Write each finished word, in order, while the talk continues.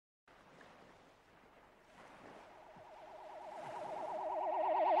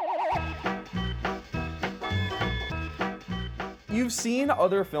you've seen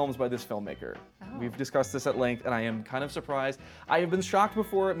other films by this filmmaker. Oh. We've discussed this at length, and I am kind of surprised. I have been shocked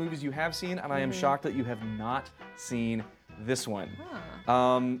before at movies you have seen, and I am shocked that you have not seen this one.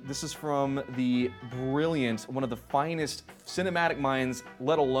 This is from the brilliant, one of the finest cinematic minds,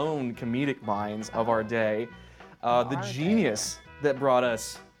 let alone comedic minds of our day, the genius that brought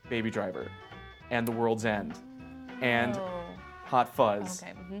us Baby Driver, and The World's End, and Hot Fuzz.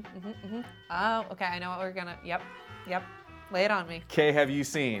 Okay. Oh, okay. I know what we're gonna. Yep. Lay it on me. Kay, have you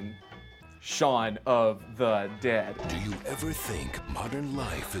seen Shaun of the Dead? Do you ever think modern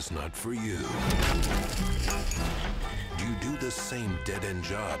life is not for you? Do you do the same dead-end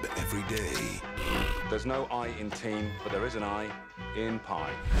job every day? There's no I in team, but there is an I in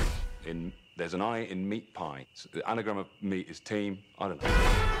pie. There's an I in meat pie. So the anagram of meat is team. I don't know.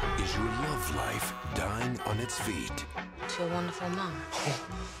 Is your love life dying on its feet? To a wonderful mom.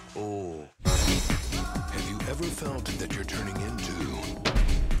 Oh. Have you ever felt that you're turning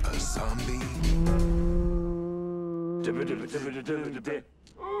into a zombie?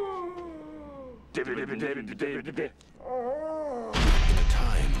 In a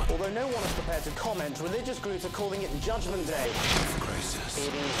time Although no one is prepared to comment, religious groups are calling it Judgment Day. of crisis,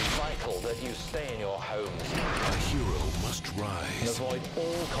 It is vital that you stay in your homes a hero must and rise avoid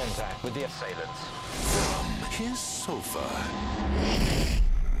all contact with the assailants. from his sofa.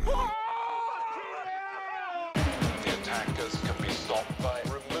 The attackers can be stopped by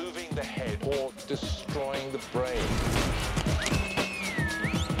removing the head or destroying the brain.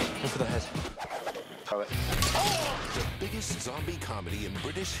 Go for the head. The biggest zombie comedy in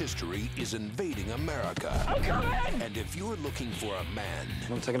British history is invading America. And if you're looking for a man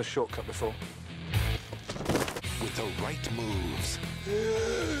I'm taking a shortcut before. with the right moves,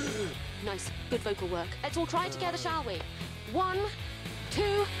 Nice, good vocal work. Let's all try it together, shall we? 1,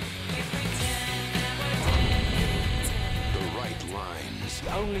 2. the right lines,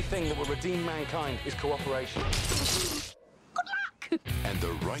 The only thing that will redeem mankind is cooperation. and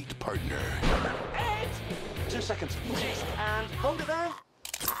the right partner. 2 seconds. And hold it there.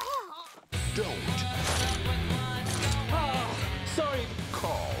 Don't Sorry.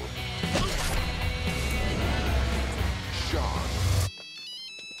 call Shaun.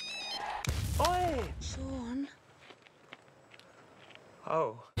 Oi. Sean.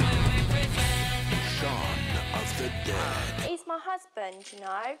 Oh. Shaun of the Dead. He's my husband, you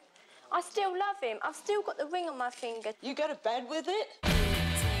know. I still love him. I've still got the ring on my finger. You go to bed with it?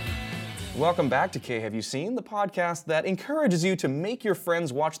 Welcome back to Kay Have You Seen, the podcast that encourages you to make your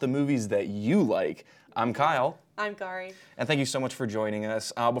friends watch the movies that you like. I'm Kyle. I'm Gari. And thank you so much for joining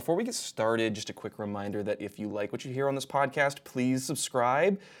us. Before we get started, just a quick reminder that if you like what you hear on this podcast, please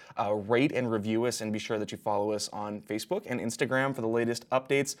subscribe, rate and review us, and be sure that you follow us on Facebook and Instagram for the latest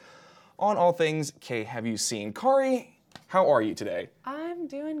updates on all things Kay Have You Seen. Kari, how are you today? I'm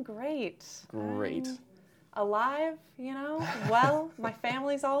doing great. Great. Alive, you know. Well, my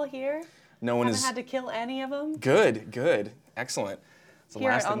family's all here. No one Haven't is had to kill any of them. good, excellent. It's the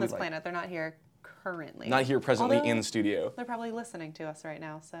Here last thing on we'd this like. planet, they're not here currently. Not here presently Although, in the studio. They're probably listening to us right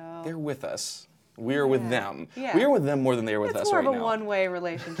now, so They're with us. We're with them. Yeah. We are with them more than they are with it's us more right of a now. one-way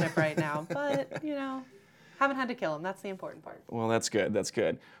relationship right now. But you know, haven't had to kill them. That's the important part. Well, that's good. That's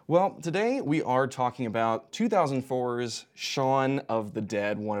good. Well, today we are talking about 2004's Shaun of the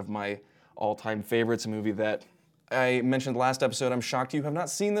Dead, one of my all-time favorites, a movie that I mentioned last episode. I'm shocked you have not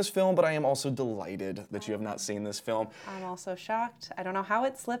seen this film, but I am also delighted that you have not seen this film. I'm also shocked. I don't know how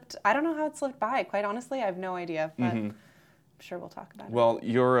it slipped. I don't know how it slipped by. Quite honestly, I have no idea. But I'm sure we'll talk about it. Well,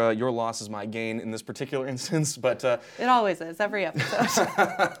 your loss is my gain in this particular instance, but It always is. Every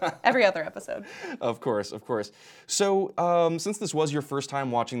episode. Every other episode. of course. So, since this was your first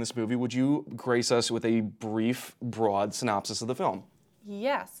time watching this movie, would you grace us with a brief, broad synopsis of the film?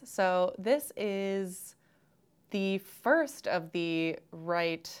 Yes. So this is the first of the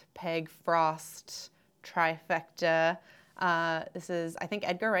Wright, Pegg, Frost trifecta. This is, I think,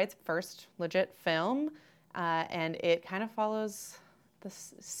 Edgar Wright's first legit film, and it kind of follows the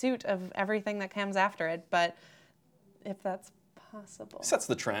suit of everything that comes after it, but if that's possible. Sets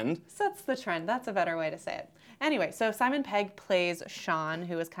the trend. Sets the trend. That's a better way to say it. Anyway, so Simon Pegg plays Sean,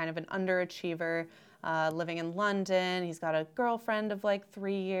 who is kind of an underachiever living in London. He's got a girlfriend of like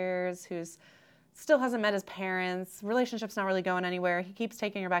 3 years who's still hasn't met his parents. Relationship's not really going anywhere. He keeps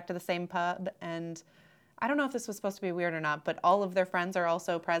taking her back to the same pub, and I don't know if this was supposed to be weird or not, but all of their friends are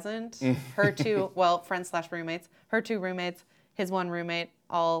also present. Her two, well, friends/roommates. Her two roommates, his one roommate,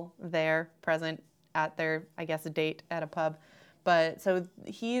 all there, present at their, I guess, date at a pub. But so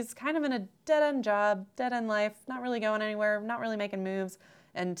he's kind of in a dead-end job, dead-end life, not really going anywhere, not really making moves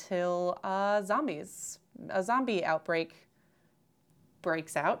until a zombie outbreak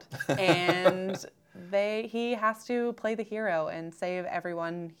breaks out, and he has to play the hero and save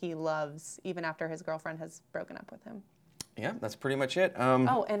everyone he loves, even after his girlfriend has broken up with him. Yeah, that's pretty much it.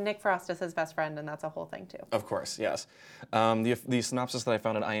 Oh, and Nick Frost is his best friend, and that's a whole thing, too. Of course, yes. The synopsis that I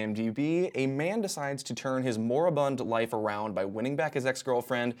found on IMDb, a man decides to turn his moribund life around by winning back his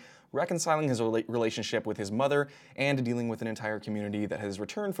ex-girlfriend, reconciling his relationship with his mother, and dealing with an entire community that has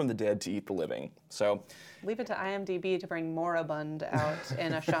returned from the dead to eat the living. So, leave it to IMDb to bring moribund out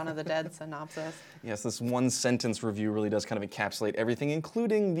in a Shaun of the Dead synopsis. Yes, this one-sentence review really does kind of encapsulate everything,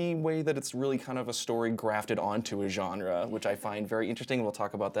 including the way that it's really kind of a story grafted onto a genre, which I find very interesting. We'll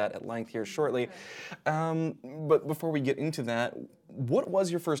talk about that at length here shortly. But before we get into that, what was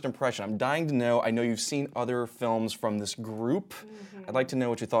your first impression? I'm dying to know. I know you've seen other films from this group. I'd like to know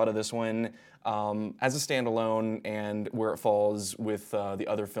what you thought of this one as a standalone and where it falls with the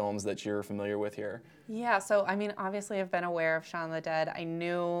other films that you're familiar with here. Yeah, so I mean, obviously I've been aware of Shaun of the Dead. I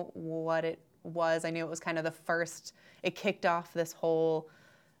knew what it was. I knew it was kind of the first, it kicked off this whole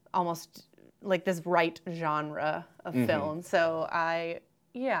almost like this right genre of film. So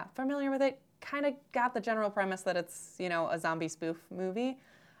familiar with it. Kind of got the general premise that it's, a zombie spoof movie.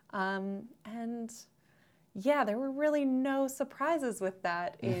 And yeah, there were really no surprises with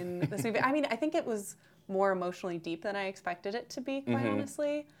that in this movie. I mean, I think it was more emotionally deep than I expected it to be, quite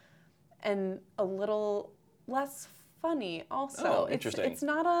honestly. And a little less funny also. Oh, interesting. It's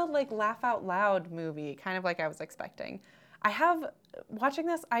not a laugh out loud movie, kind of like I was expecting. Watching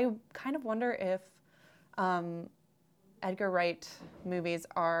this, I kind of wonder if Edgar Wright movies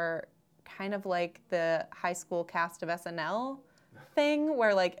are kind of like the high school cast of SNL thing,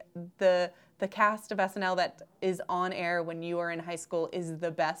 where the cast of SNL that is on air when you are in high school is the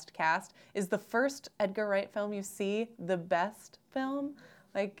best cast. Is the first Edgar Wright film you see the best film?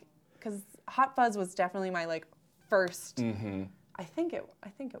 Because Hot Fuzz was definitely my first. I think it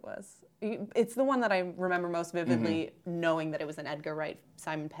was. It's the one that I remember most vividly, knowing that it was an Edgar Wright,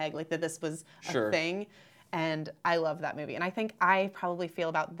 Simon Pegg, that this was a thing. And I love that movie. And I think I probably feel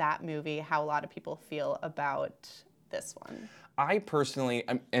about that movie how a lot of people feel about this one. I personally,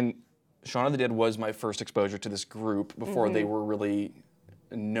 and Shaun of the Dead was my first exposure to this group before they were really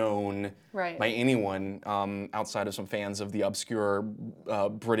known by anyone outside of some fans of the obscure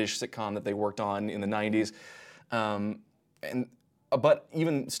British sitcom that they worked on in the 90s. But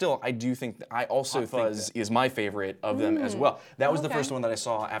even still, I do think that I also Fuzz is my favorite of them as well. That was the first one that I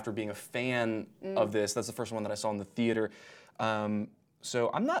saw after being a fan of this. That's the first one that I saw in the theater. So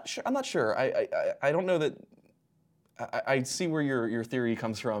I'm not sure. I don't know that. I see where your theory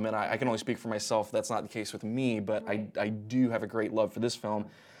comes from, and I can only speak for myself. That's not the case with me, but I do have a great love for this film.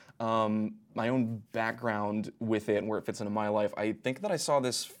 My own background with it and where it fits into my life, I think that I saw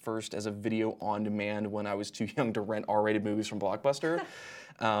this first as a video on demand when I was too young to rent R-rated movies from Blockbuster.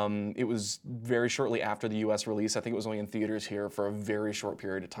 It was very shortly after the U.S. release. I think it was only in theaters here for a very short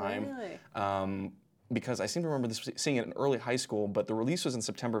period of time. Really? Because I seem to remember seeing it in early high school, but the release was in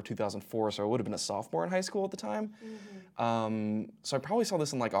September of 2004, so I would have been a sophomore in high school at the time. So I probably saw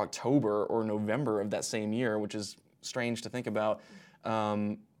this in October or November of that same year, which is strange to think about.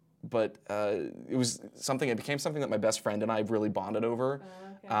 But it became something that my best friend and I really bonded over.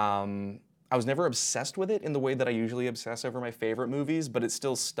 I was never obsessed with it in the way that I usually obsess over my favorite movies, but it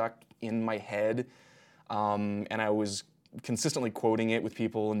still stuck in my head. And I was consistently quoting it with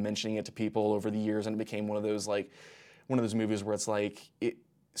people and mentioning it to people over the years, and it became one of those movies where it's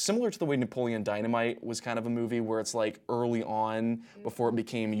similar to the way Napoleon Dynamite was kind of a movie where it's early on, before it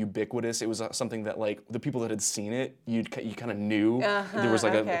became ubiquitous, it was something that the people that had seen it, you kind of knew. There was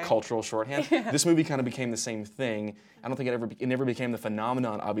a cultural shorthand. This movie kind of became the same thing. I don't think it never became the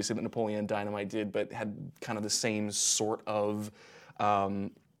phenomenon, obviously, that Napoleon Dynamite did, but had kind of the same sort of,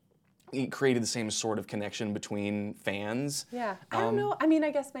 it created the same sort of connection between fans. Yeah, I don't know. I mean, I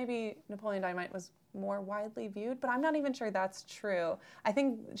guess maybe Napoleon Dynamite was more widely viewed, but I'm not even sure that's true. I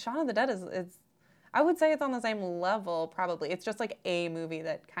think Shaun of the Dead is I would say it's on the same level, probably. It's just a movie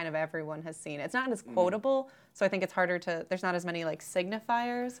that kind of everyone has seen. It's not as quotable, so I think it's harder there's not as many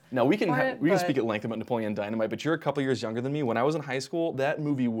signifiers. No, we can speak at length about Napoleon Dynamite, but you're a couple years younger than me. When I was in high school, that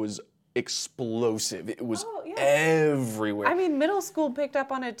movie was explosive. It was everywhere. I mean, middle school picked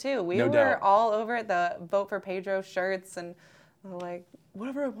up on it too. We were all over it, the Vote for Pedro shirts and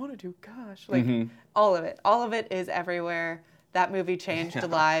whatever I want to do, gosh. All of it. All of it is everywhere. That movie changed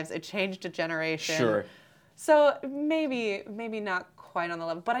lives. It changed a generation. Sure. So maybe not quite on the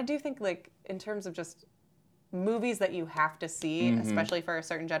level, but I do think in terms of just movies that you have to see, especially for a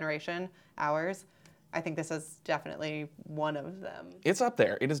certain generation, ours, I think this is definitely one of them. It's up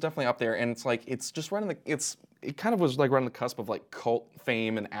there. It is definitely up there, and it's it's just right in the. it kind of was like right on the cusp of like cult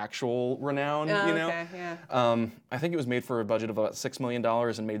fame and actual renown, you know? Okay, yeah. I think it was made for a budget of about $6 million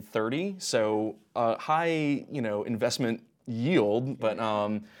and made 30, so high, investment yield,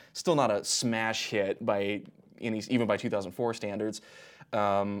 but still not a smash hit by even by 2004 standards.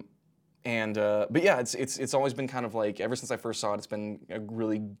 But yeah, it's always been kind of like, ever since I first saw it, it's been a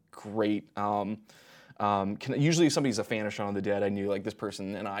really great. Usually, if somebody's a fan of Shaun of the Dead, I knew like this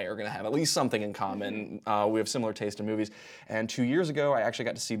person and I are going to have at least something in common. We have similar taste in movies. And 2 years ago, I actually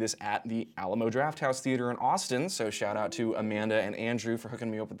got to see this at the Alamo Drafthouse Theater in Austin. So shout out to Amanda and Andrew for hooking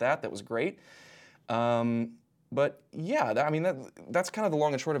me up with that. That was great. But yeah, that's kind of the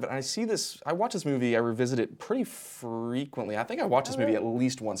long and short of it. I watch this movie, I revisit it pretty frequently. I think I watch this movie at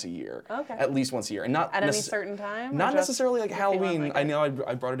least once a year. Okay. At least once a year. And not at any certain time? Not necessarily like Halloween. Like I know I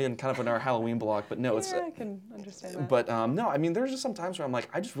brought it in kind of in our Halloween block, but no, I can understand that. But no, there's just some times where I'm like,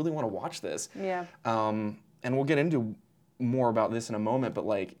 I just really want to watch this. Yeah. And we'll get into more about this in a moment, but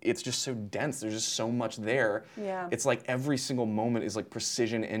like it's just so dense. There's just so much there. Yeah. It's like every single moment is like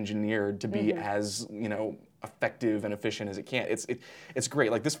precision engineered to be as, effective and efficient as it can. It's great.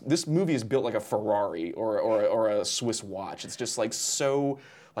 Like this movie is built like a Ferrari or a Swiss watch. It's just like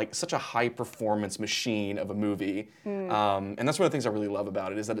such a high performance machine of a movie. And that's one of the things I really love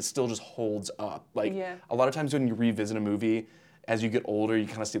about it, is that it still just holds up. Like a lot of times when you revisit a movie, as you get older, you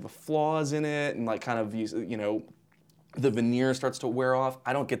kind of see the flaws in it and like kind of the veneer starts to wear off.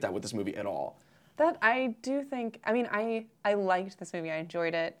 I don't get that with this movie at all. That I do think, I liked this movie. I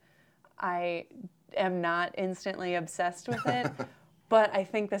enjoyed it. I am not instantly obsessed with it, but I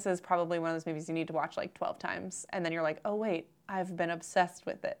think this is probably one of those movies you need to watch like 12 times, and then you're like, oh wait, I've been obsessed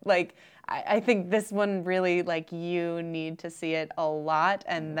with it. Like, I think this one really, like, you need to see it a lot,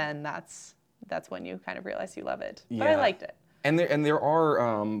 and then that's when you kind of realize you love it. But I liked it. And there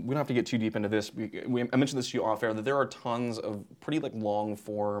are, we don't have to get too deep into this. I mentioned this to you off air, that there are tons of pretty like long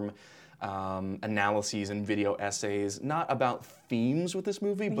form analyses and video essays, not about themes with this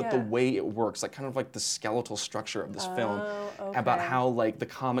movie, but the way it works, like kind of like the skeletal structure of this film, about how like the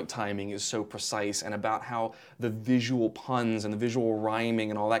comic timing is so precise, and about how the visual puns and the visual rhyming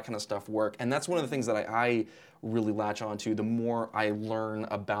and all that kind of stuff work. And that's one of the things that I really latch onto the more I learn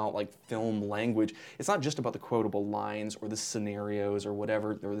about like film language. It's not just about the quotable lines or the scenarios or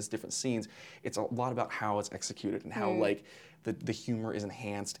whatever, or the different scenes. It's a lot about how it's executed and how like the humor is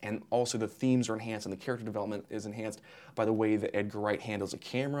enhanced, and also the themes are enhanced, and the character development is enhanced by the way that Edgar Wright handles a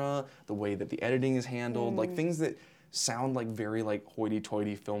camera, the way that the editing is handled, like things that sound like very like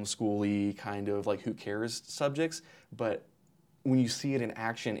hoity-toity film school-y kind of like who cares subjects, but when you see it in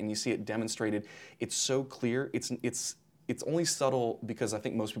action and you see it demonstrated, it's so clear. It's only subtle because I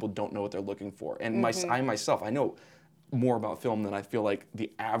think most people don't know what they're looking for. And I myself, I know more about film than I feel like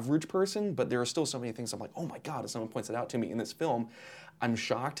the average person, but there are still so many things I'm like, oh my God, if someone points it out to me in this film, I'm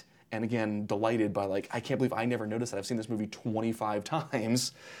shocked and again delighted by like, I can't believe I never noticed that. I've seen this movie 25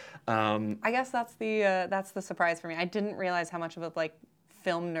 times. I guess that's the surprise for me. I didn't realize how much of a like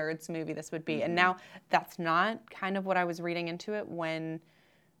film nerds movie this would be, and now that's not kind of what I was reading into it when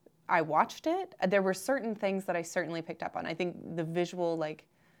I watched it. There were certain things that I certainly picked up on. I think the visual, like,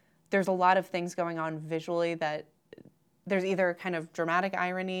 there's a lot of things going on visually that there's either kind of dramatic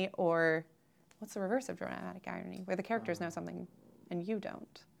irony, or what's the reverse of dramatic irony, where the characters know something and you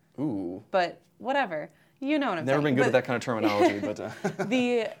don't. Ooh. But whatever, you know what I'm saying. Never been good at that kind of terminology, but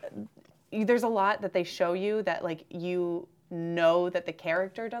there's a lot that they show you that like you know that the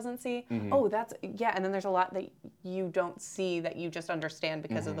character doesn't see. Oh, and then there's a lot that you don't see that you just understand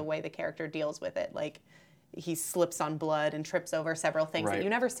because of the way the character deals with it. Like, he slips on blood and trips over several things that you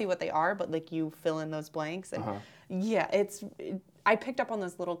never see what they are, but like you fill in those blanks. And I picked up on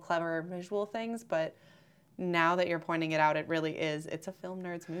those little clever visual things, but now that you're pointing it out, it's a film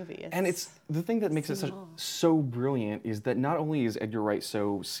nerd's movie. And it's the thing that makes it so brilliant is that not only is Edgar Wright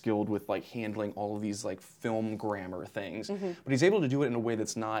so skilled with like handling all of these like film grammar things, but he's able to do it in a way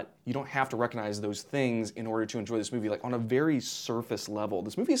that's not, you don't have to recognize those things in order to enjoy this movie. Like on a very surface level,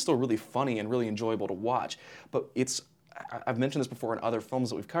 this movie is still really funny and really enjoyable to watch, but I've mentioned this before in other films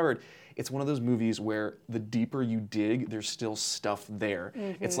that we've covered, it's one of those movies where the deeper you dig, there's still stuff there.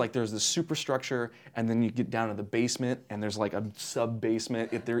 It's like there's this superstructure, and then you get down to the basement, and there's like a sub-basement.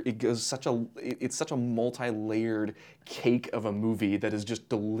 It's such a multi-layered cake of a movie that is just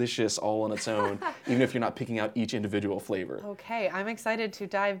delicious all on its own, even if you're not picking out each individual flavor. Okay, I'm excited to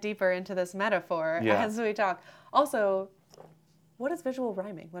dive deeper into this metaphor as we talk. Also, what is visual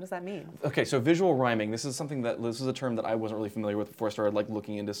rhyming? What does that mean? Okay, so visual rhyming, this is a term that I wasn't really familiar with before I started like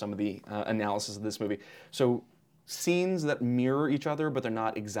looking into some of the analysis of this movie. So scenes that mirror each other, but they're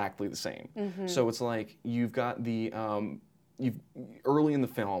not exactly the same. So it's like you've got the early in the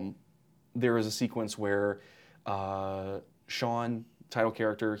film, there is a sequence where Sean, title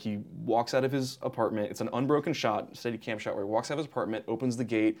character, he walks out of his apartment. It's an unbroken shot, steady cam shot, where he walks out of his apartment, opens the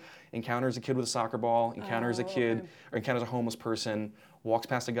gate, encounters a kid with a soccer ball, encounters a kid, or encounters a homeless person, walks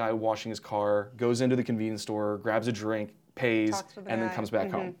past a guy washing his car, goes into the convenience store, grabs a drink, pays, and then comes back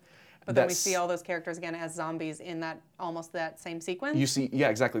home. But then we see all those characters again as zombies in that almost that same sequence. You see, yeah,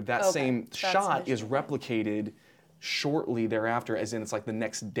 exactly. That same shot is replicated shortly thereafter, as in it's like the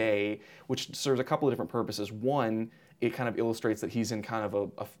next day, which serves a couple of different purposes. One, it kind of illustrates that he's in kind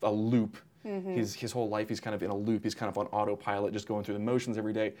of a loop. His whole life, he's kind of in a loop. He's kind of on autopilot, just going through the motions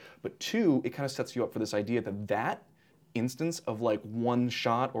every day. But two, it kind of sets you up for this idea that that instance of like one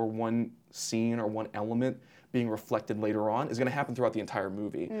shot or one scene or one element being reflected later on is going to happen throughout the entire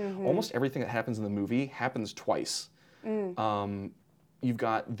movie. Almost everything that happens in the movie happens twice. You've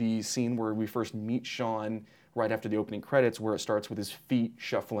got the scene where we first meet Sean right after the opening credits, where it starts with his feet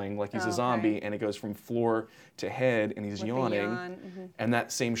shuffling like he's a zombie, and it goes from floor to head, and he's yawning. And that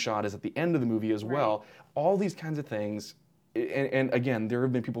same shot is at the end of the movie as well. All these kinds of things. And again, there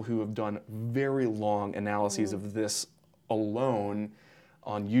have been people who have done very long analyses of this alone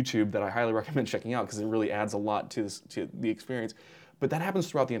on YouTube that I highly recommend checking out, because it really adds a lot to the experience. But that happens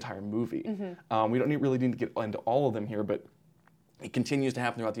throughout the entire movie. We don't really need to get into all of them here, but it continues to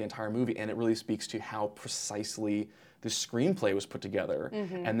happen throughout the entire movie, and it really speaks to how precisely the screenplay was put together,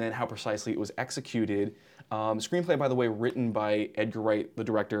 and then how precisely it was executed. Screenplay, by the way, written by Edgar Wright, the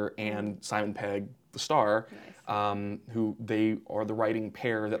director, and Simon Pegg, the star, who they are the writing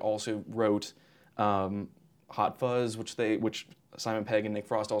pair that also wrote Hot Fuzz, which Simon Pegg and Nick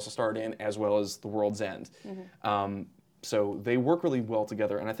Frost also starred in, as well as The World's End. So they work really well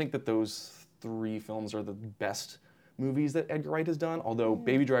together, and I think that those three films are the best movies that Edgar Wright has done, although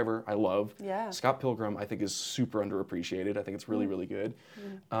Baby Driver I love. Scott Pilgrim I think is super underappreciated. I think it's really, really good.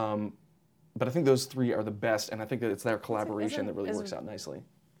 But I think those three are the best, and I think that it's their collaboration that really works out nicely.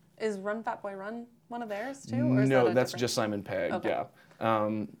 Is Run Fat Boy Run one of theirs too? Or is that's just Simon Pegg,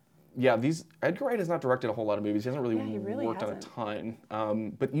 these Edgar Wright has not directed a whole lot of movies. He hasn't really worked on a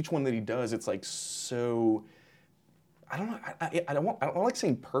ton. But each one that he does, it's like so, I don't know, I don't like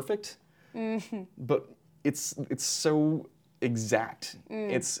saying perfect, but it's so exact.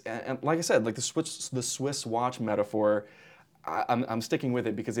 It's, and like I said, like the Swiss watch metaphor, I'm sticking with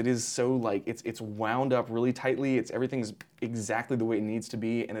it because it is so like it's wound up really tightly. Everything's exactly the way it needs to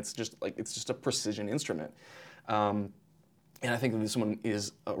be, and it's just a precision instrument. And I think that this one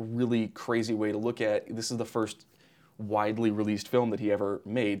is a really crazy way to look at. This is the first widely released film that he ever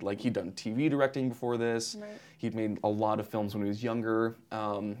made. Like, he'd done TV directing before this. He'd made a lot of films when he was younger.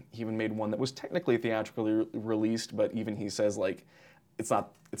 He even made one that was technically theatrically released, but even he says like it's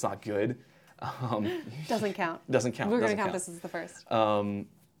not good. Doesn't count. Doesn't count. We're going to count this as the first.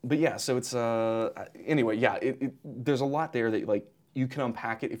 But yeah, so it's anyway. Yeah, there's a lot there that like you can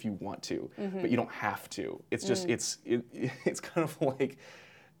unpack it if you want to, but you don't have to. It's just it's kind of like.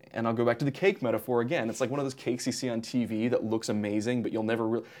 And I'll go back to the cake metaphor again. It's like one of those cakes you see on TV that looks amazing, but you'll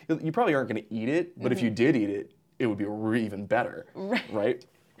never you probably aren't going to eat it, but if you did eat it, it would be even better, right?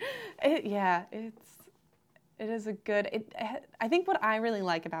 It is a good, I think what I really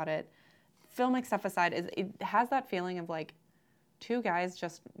like about it, filmic stuff aside, is it has that feeling of like two guys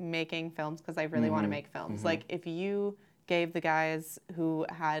just making films because they really want to make films. Like, if you gave the guys who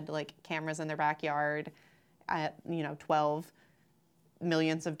had like cameras in their backyard at 12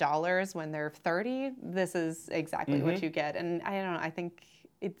 millions of dollars when they're 30, this is exactly what you get. And I don't know, I think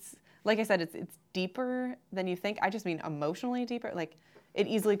it's, like I said, it's deeper than you think. I just mean emotionally deeper. Like, it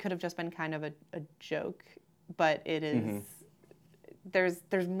easily could have just been kind of a joke, but it is,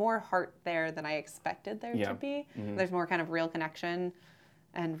 there's more heart there than I expected there to be. There's more kind of real connection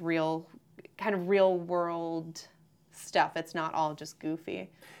and real world stuff. It's not all just goofy.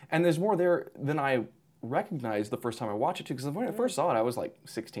 And there's more there than I recognized the first time I watched it too, because when I first saw it, I was like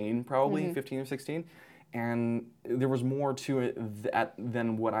 16, probably 15 or 16, and there was more to it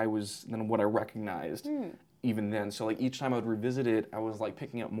than what I recognized even then. So like each time I would revisit it, I was like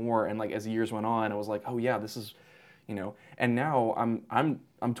picking up more, and like as the years went on, I was like, oh yeah, this is, And now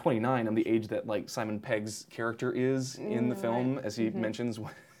I'm 29. I'm the age that like Simon Pegg's character is in the film, as he mentions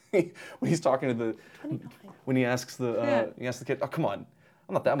when he's talking to the 29. When he asks the kid, oh come on.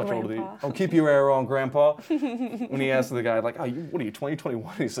 I'm not that much older than you. I'll keep your hair on, Grandpa. When he asks the guy, like, oh, what are you, 20,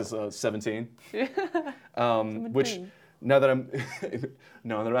 21? He says, 17. Which, now that I'm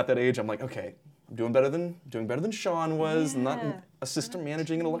at that age, I'm like, okay, I'm doing better than Sean was. I'm not an assistant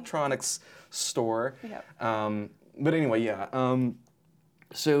managing an electronics store. But anyway, yeah.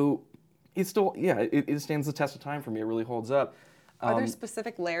 So it's still, it stands the test of time for me. It really holds up. Are there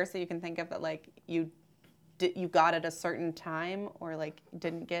specific layers that you can think of that like you got at a certain time or like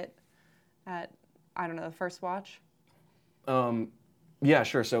didn't get at, I don't know, the first watch? Yeah,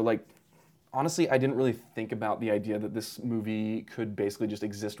 sure. So like, honestly, I didn't really think about the idea that this movie could basically just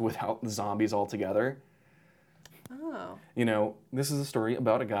exist without the zombies altogether. Oh. You know, this is a story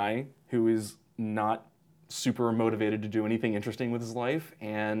about a guy who is not super motivated to do anything interesting with his life,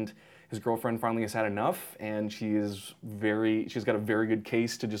 and his girlfriend finally has had enough, and she's got a very good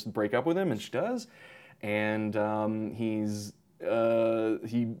case to just break up with him, and she does. And he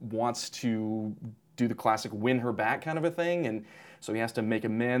wants to do the classic win her back kind of a thing, and so he has to make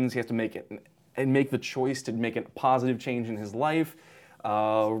amends. He has to make the choice to make a positive change in his life,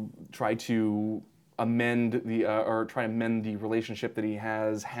 try to mend the relationship that he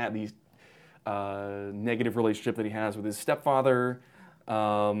has had, the negative relationship that he has with his stepfather.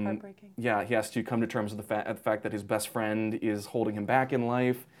 Heartbreaking. Yeah, he has to come to terms with the fact that his best friend is holding him back in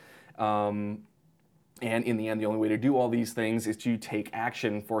life. And in the end, the only way to do all these things is to take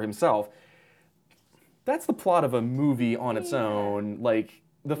action for himself. That's the plot of a movie on its own. Like,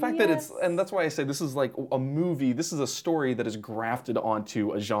 the fact that it's, and that's why I say this is like a movie, this is a story that is grafted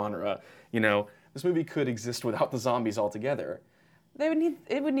onto a genre. You know, this movie could exist without the zombies altogether.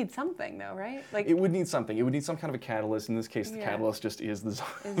 It would need something though, right? Like it would need something. It would need some kind of a catalyst. In this case, the catalyst just is the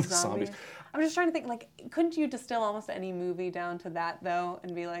zombies. I'm just trying to think, like, couldn't you distill almost any movie down to that though,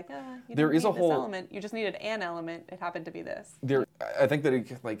 and be like, you there don't is need a whole this element. You just needed an element. It happened to be this. I think that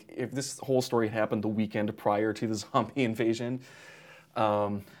if this whole story happened the weekend prior to the zombie invasion,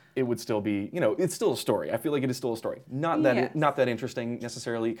 it would still be, it's still a story. I feel like it is still a story. Not that interesting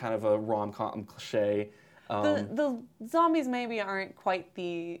necessarily. Kind of a rom-com cliche. The zombies maybe aren't quite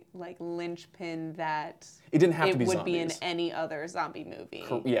the like linchpin that it didn't have to be would zombies. Be in any other zombie movie.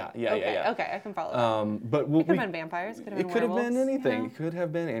 Yeah. Okay, I can follow that. But it could have been vampires. It could have been anything. It could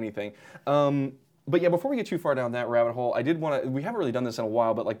have been anything. But yeah, before we get too far down that rabbit hole, I did want to. We haven't really done this in a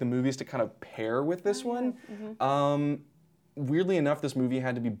while, but like the movies to kind of pair with this one. Mm-hmm. Weirdly enough, this movie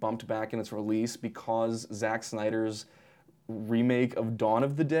had to be bumped back in its release because Zack Snyder's remake of Dawn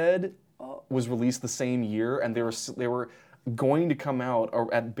of the Dead was released the same year, and they were going to come out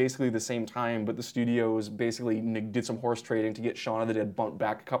at basically the same time, but the studios basically did some horse trading to get Shaun of the Dead bumped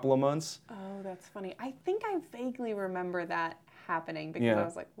back a couple of months. Oh, that's funny. I think I vaguely remember that happening because I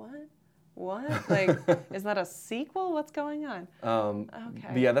was like, what? What? Like, is that a sequel? What's going on? Okay.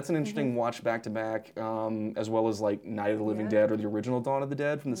 But yeah, that's an interesting watch back to back, as well as like Night of the Living Dead or the original Dawn of the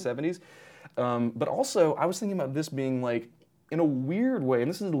Dead from the 70s. But also, I was thinking about this being like, in a weird way, and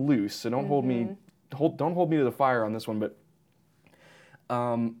this is loose, so don't hold me to the fire on this one, but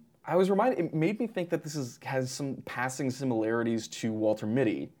I was reminded, it made me think that this has some passing similarities to Walter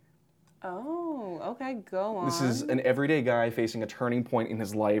Mitty. Oh, okay, go on. This is an everyday guy facing a turning point in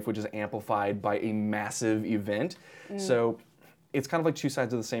his life, which is amplified by a massive event. So it's kind of like two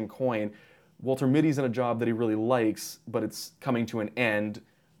sides of the same coin. Walter Mitty's in a job that he really likes, but it's coming to an end.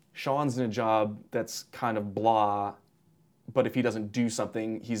 Sean's in a job that's kind of blah, but if he doesn't do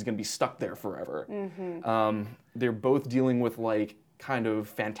something, he's going to be stuck there forever. Mm-hmm. They're both dealing with like kind of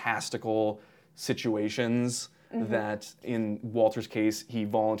fantastical situations that in Walter's case, he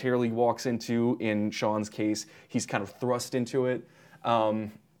voluntarily walks into. In Sean's case, he's kind of thrust into it.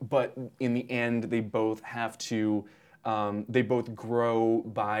 But in the end, they both have to, they both grow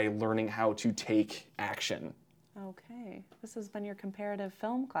by learning how to take action. Okay, this has been your comparative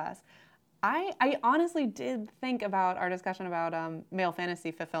film class. I honestly did think about our discussion about male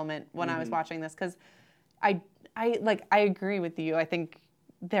fantasy fulfillment when I was watching this, because I agree with you. I think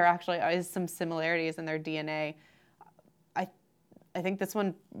there actually is some similarities in their DNA. I think this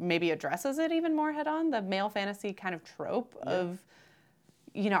one maybe addresses it even more head on, the male fantasy kind of trope of,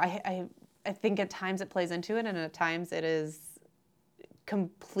 I think at times it plays into it, and at times it is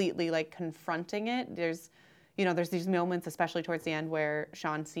completely like confronting it. There's these moments, especially towards the end, where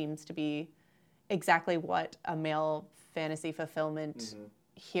Sean seems to be exactly what a male fantasy fulfillment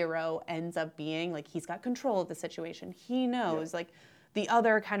hero ends up being. Like, he's got control of the situation. He knows. Like, the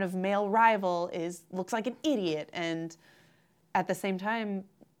other kind of male rival looks like an idiot. And at the same time,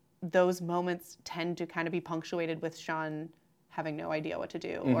 those moments tend to kind of be punctuated with Sean having no idea what to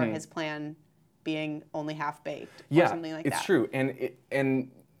do, or his plan being only half-baked, or something like that. It's true. And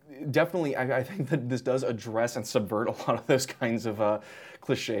definitely, I think that this does address and subvert a lot of those kinds of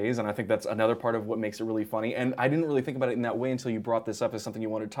cliches, and I think that's another part of what makes it really funny. And I didn't really think about it in that way until you brought this up as something you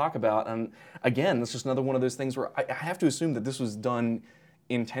wanted to talk about. And again, it's just another one of those things where I have to assume that this was done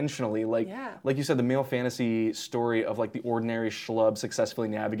intentionally. Like Yeah. like you said, the male fantasy story of like the ordinary schlub successfully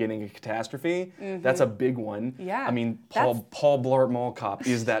navigating a catastrophe. That's a big one. Yeah. I mean, Paul Blart Mall Cop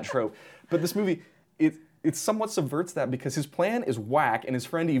is that trope. But this movie, it somewhat subverts that because his plan is whack, and his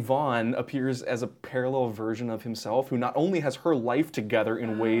friend Yvonne appears as a parallel version of himself, who not only has her life together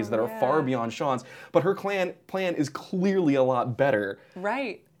in ways that are far beyond Sean's, but her plan is clearly a lot better.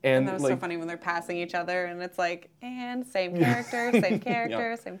 Right. And, that was like, so funny when they're passing each other, and it's like, and same character, same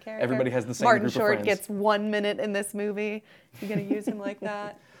character, same character. Everybody has the same Martin group of Short friends. gets 1 minute in this movie. You gonna use him like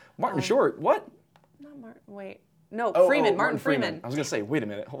that? Martin Short, what? Not Martin. Wait. No, Oh, Freeman. oh, Martin Freeman. I was gonna say, wait a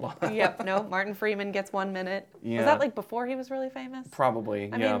minute, hold on. Yep. No, Martin Freeman gets 1 minute. Yeah. Was that like before he was really famous? Probably,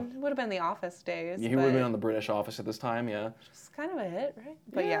 I yeah. mean, it would have been the Office days. Yeah, he would have been but on the British Office at this time, yeah. It's kind of a hit, right?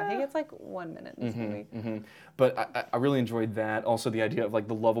 But yeah, he gets like 1 minute in this movie. But I really enjoyed that. Also, the idea of like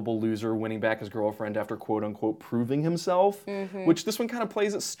the lovable loser winning back his girlfriend after quote unquote proving himself, which this one kind of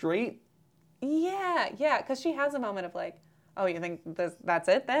plays it straight. Yeah, because she has a moment of like, oh, you think that's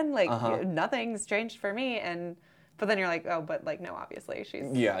it then? Like nothing's changed for me, but then you're like, oh, but like no, obviously she's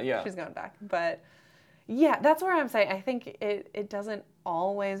she's going back. But yeah, that's where I'm saying I think it doesn't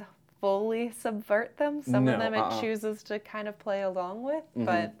always fully subvert them. Some of them it chooses to kind of play along with,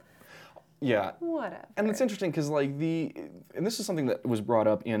 but yeah, whatever. And it's interesting because like and this is something that was brought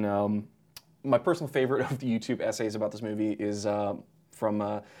up in my personal favorite of the YouTube essays about this movie is from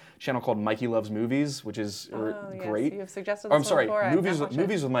a channel called Mikey Loves Movies, which is great. You have suggested Oh, this I'm sorry, before. I movies can't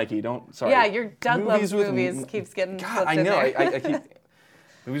watch with Mikey. Sorry. Yeah, your Doug Loves with Movies keeps getting God, slipped I in know. there. I keep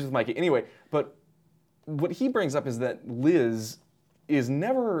movies with Mikey. Anyway, but what he brings up is that Liz is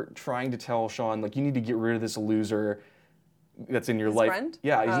never trying to tell Sean like you need to get rid of this loser that's in your His life. friend?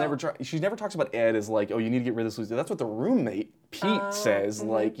 Yeah, she never talks about Ed as like, oh, you need to get rid of this loser. That's what the roommate Pete says,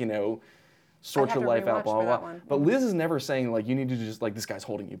 like, you know, sort I'd your have to life out, rewatch blah for blah. that one. But Liz is never saying like you need to just like this guy's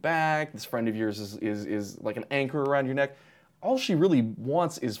holding you back. This friend of yours is like an anchor around your neck. All she really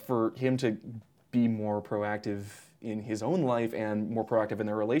wants is for him to be more proactive in his own life and more proactive in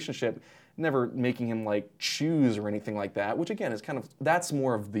their relationship, never making him like choose or anything like that, which again is kind of, that's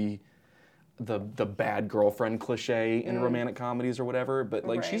more of the bad girlfriend cliche in romantic comedies or whatever, but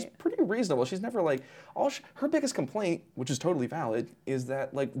like she's pretty reasonable. She's never like, her biggest complaint, which is totally valid, is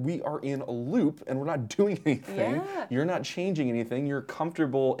that like we are in a loop and we're not doing anything. Yeah. You're not changing anything. You're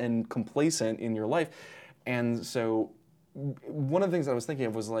comfortable and complacent in your life. And so one of the things I was thinking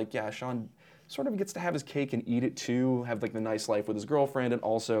of was like, yeah, Sean sort of gets to have his cake and eat it too, have like the nice life with his girlfriend and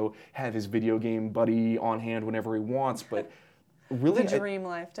also have his video game buddy on hand whenever he wants, but really, the dream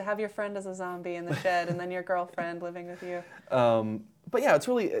life, to have your friend as a zombie in the shed and then your girlfriend living with you. But yeah, it's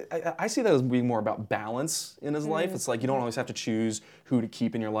really, I see that as being more about balance in his life. It's like you don't always have to choose who to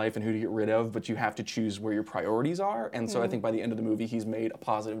keep in your life and who to get rid of, but you have to choose where your priorities are. And so I think by the end of the movie, he's made a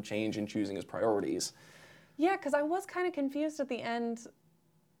positive change in choosing his priorities. Yeah, because I was kind of confused at the end.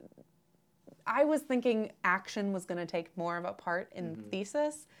 I was thinking action was going to take more of a part in the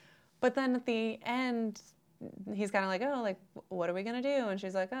thesis, but then at the end, he's kind of like, oh, like, what are we going to do? And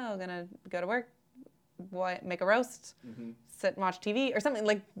she's like, oh, going to go to work, make a roast, sit and watch TV or something.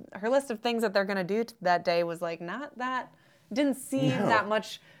 Like, her list of things that they're going to do that day was like not that, didn't seem that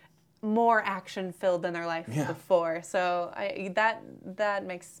much more action filled than their life before. So that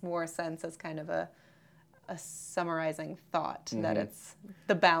makes more sense as kind of a summarizing thought that it's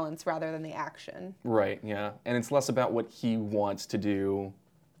the balance rather than the action. Right, yeah. And it's less about what he wants to do,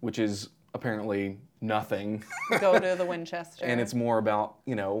 which is apparently nothing. Go to the Winchester. And it's more about,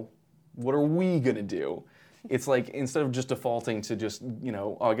 you know, what are we gonna do? It's like instead of just defaulting to just, you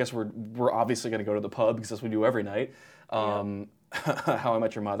know, oh, I guess we're obviously gonna go to the pub because that's what we do every night. How I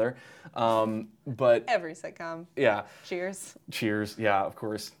Met Your Mother. But every sitcom. Yeah. Cheers, yeah, of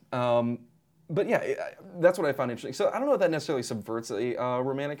course. But yeah, that's what I found interesting. So I don't know if that necessarily subverts a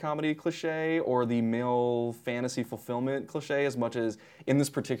romantic comedy cliche or the male fantasy fulfillment cliche as much as in this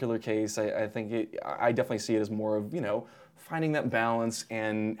particular case, I think I definitely see it as more of, you know, finding that balance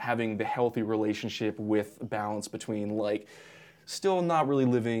and having the healthy relationship with balance between like still not really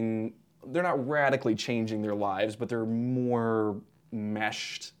living, they're not radically changing their lives, but they're more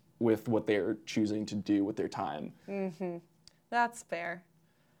meshed with what they're choosing to do with their time. That's fair.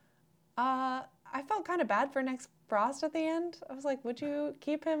 I felt kind of bad for Nick Frost at the end. I was like, would you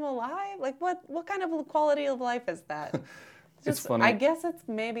keep him alive? Like, what kind of quality of life is that? It's funny. I guess it's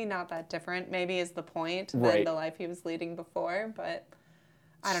maybe not that different. Maybe is the point than the life he was leading before. But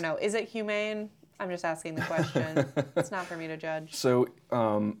I don't know. Is it humane? I'm just asking the question. It's not for me to judge. So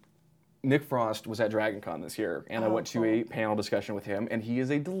Nick Frost was at Dragon Con this year, and I went to a panel discussion with him, and he is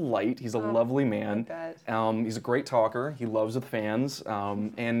a delight. He's a lovely man. He's a great talker. He loves the fans.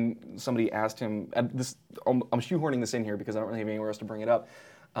 And somebody asked him, I'm shoehorning this in here because I don't really have anywhere else to bring it up.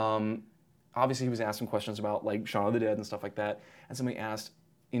 Obviously, he was asking questions about like Shaun of the Dead and stuff like that, and somebody asked,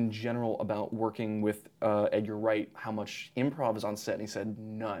 in general, about working with Edgar Wright, how much improv is on set, and he said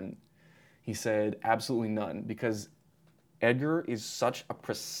none. He said absolutely none, because Edgar is such a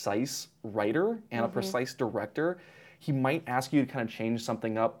precise writer and a precise director. He might ask you to kind of change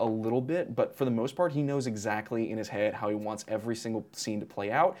something up a little bit, but for the most part, he knows exactly in his head how he wants every single scene to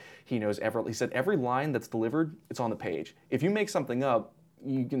play out. He said every line that's delivered, it's on the page. If you make something up,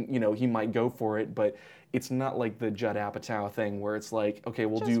 you can, he might go for it, but it's not like the Judd Apatow thing where it's like, okay,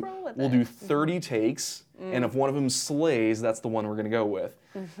 we'll do 30 takes, and if one of them slays, that's the one we're gonna go with.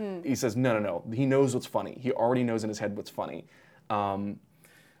 He says, no. He knows what's funny. He already knows in his head what's funny.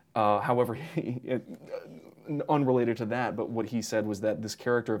 However, unrelated to that, but what he said was that this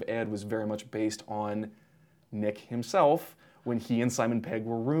character of Ed was very much based on Nick himself when he and Simon Pegg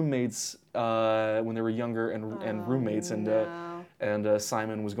were roommates when they were younger and roommates, and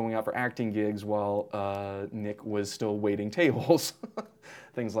Simon was going out for acting gigs while Nick was still waiting tables,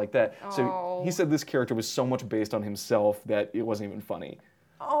 things like that. So he said this character was so much based on himself that it wasn't even funny.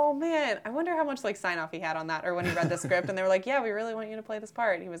 Oh man, I wonder how much like sign off he had on that, or when he read the script and they were like, "Yeah, we really want you to play this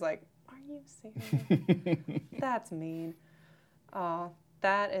part." And he was like, "Are you serious? That's mean." Oh,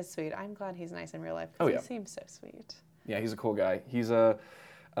 that is sweet. I'm glad he's nice in real life because he seems so sweet. Yeah, he's a cool guy.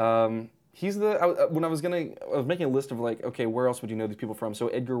 When I was making a list of like, okay, where else would you know these people from? So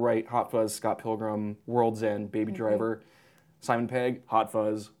Edgar Wright, Hot Fuzz, Scott Pilgrim, World's End, Baby Driver, Simon Pegg, Hot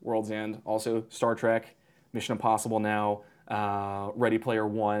Fuzz, World's End, also Star Trek, Mission Impossible now, Ready Player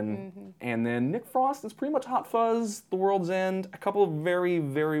One, and then Nick Frost is pretty much Hot Fuzz, The World's End, a couple of very,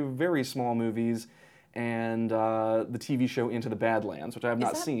 very, very small movies, and the TV show Into the Badlands, which I have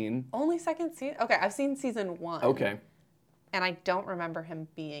not seen. Only second season? Okay, I've seen season 1. Okay. And I don't remember him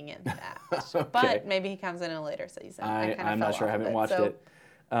being in that. Okay. But maybe he comes in a later season. I'm not sure. I haven't watched it.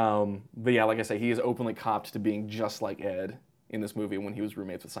 But yeah, like I say, he is openly copped to being just like Ed in this movie when he was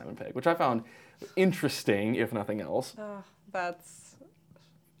roommates with Simon Pegg, which I found interesting, if nothing else. I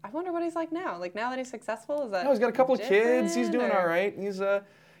wonder what he's like now. Like now that he's successful, is that? No, he's got a couple of kids. He's doing all right. He's an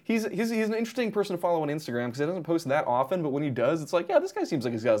interesting person to follow on Instagram because he doesn't post that often, but when he does, it's like, yeah, this guy seems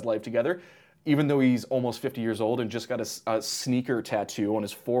like he's got his life together. Even though he's almost 50 years old and just got a sneaker tattoo on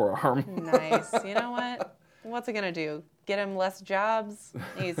his forearm. Nice. You know what? What's it gonna do? Get him less jobs?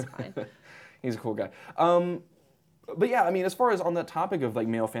 He's fine. He's a cool guy. But yeah, I mean, as far as on that topic of like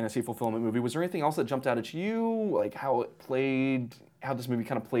male fantasy fulfillment movie, was there anything else that jumped out at you? Like how this movie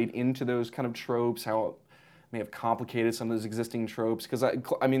kind of played into those kind of tropes, how it may have complicated some of those existing tropes? Because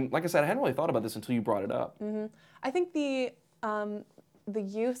I mean, like I said, I hadn't really thought about this until you brought it up. I think the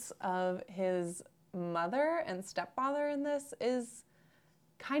use of his mother and stepfather in this is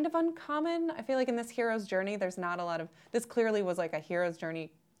kind of uncommon. I feel like in this hero's journey, there's not a lot of. This clearly was like a hero's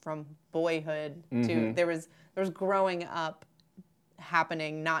journey from boyhood to there was growing up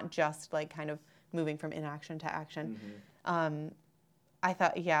happening, not just like kind of moving from inaction to action. I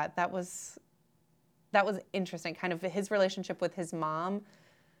thought, yeah, that was interesting. Kind of his relationship with his mom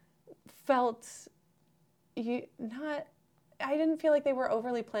felt I didn't feel like they were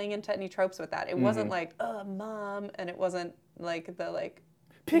overly playing into any tropes with that. It wasn't like, mom, and it wasn't like the like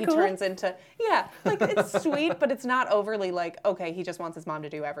Pickle. He turns into like it's sweet, but it's not overly like, okay, he just wants his mom to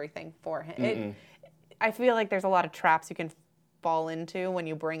do everything for him. I feel like there's a lot of traps you can fall into when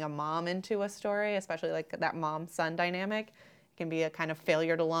you bring a mom into a story, especially like that mom-son dynamic. It can be a kind of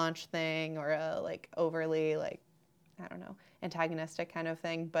failure to launch thing or a like overly like, I don't know, antagonistic kind of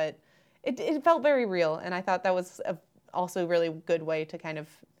thing. But it felt very real, and I thought that was also really good way to kind of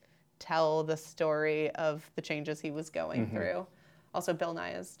tell the story of the changes he was going through. Also, Bill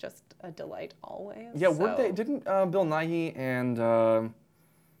Nighy is just a delight always. Yeah, didn't Bill Nighy and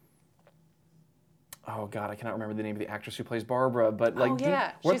oh god, I cannot remember the name of the actress who plays Barbara, but like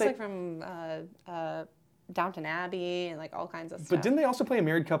she's like from Downton Abbey and like all kinds of stuff. But didn't they also play a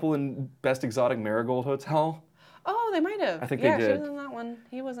married couple in Best Exotic Marigold Hotel? Oh, they might have. I think they did. Yeah, she was in that one.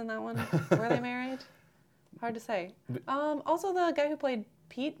 He was in that one. Were they married? Hard to say. Also, the guy who played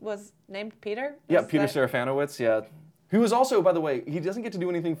Pete was named Peter. Yeah, Peter Serafinowicz, yeah. Who is also, by the way, he doesn't get to do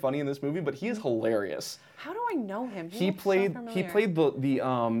anything funny in this movie, but he is hilarious. How do I know him? He played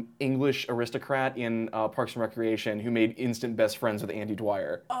the English aristocrat in Parks and Recreation who made instant best friends with Andy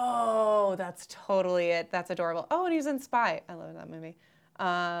Dwyer. Oh, that's totally it. That's adorable. Oh, and he was in Spy. I love that movie.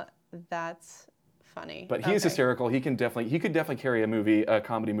 That's funny. But he is Okay. hysterical. He could definitely carry a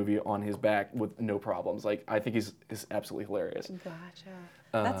comedy movie on his back with no problems. Like, I think he's absolutely hilarious.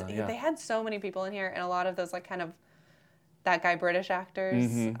 Gotcha. Yeah. They had so many people in here, and a lot of those like kind of that guy British actors,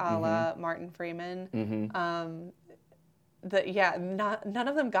 a la Martin Freeman. None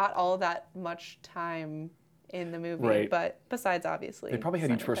of them got all that much time in the movie, Right. but besides, obviously, They probably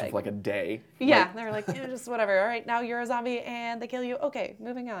had each Simon person Pegg. for like a day. Yeah, Like, they were like, just whatever. All right, now you're a zombie and they kill you. Okay,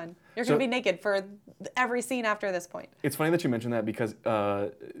 moving on. You're So- gonna be naked for every scene after this point. it's funny that you mentioned that because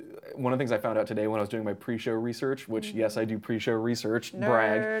one of the things I found out today when I was doing my pre-show research, which yes, I do pre-show research,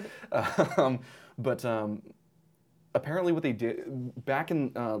 brag. But apparently what they did back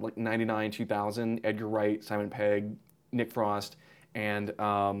in like 99, 2000, Edgar Wright, Simon Pegg, Nick Frost, and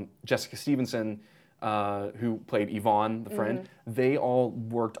Jessica Stevenson, who played Yvonne, the friend, they all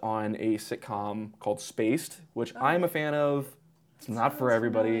worked on a sitcom called Spaced, which I'm a fan of. It's not for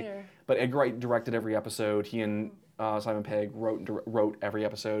everybody, familiar. but Edgar Wright directed every episode. He and Simon Pegg wrote every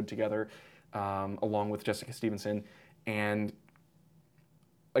episode together, along with Jessica Stevenson. And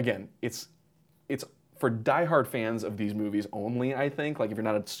again, it's for diehard fans of these movies only, I think. Like, if you're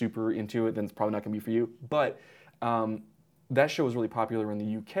not super into it, then it's probably not going to be for you. But that show was really popular in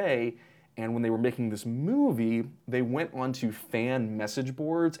the UK, and when they were making this movie, they went onto fan message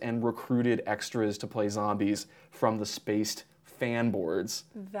boards and recruited extras to play zombies from the Spaced fan boards.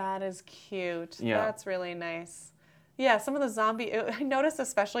 That is cute. Yeah. That's really nice. Yeah, some of the zombie. I noticed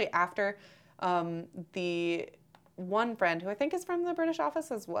especially after the one friend who I think is from the British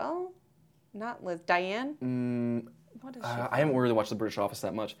Office as well. Not Liz. Diane? What is she? I haven't really watched The British Office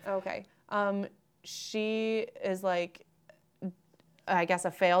that much. Okay. She is like, I guess,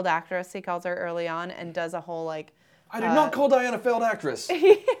 a failed actress, he calls her early on, and does a whole like. I did not call Diane a failed actress.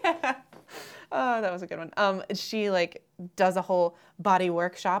 Oh, that was a good one. She like does a whole body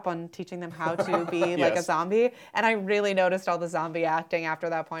workshop on teaching them how to be like a Yes. zombie, and I really noticed all the zombie acting after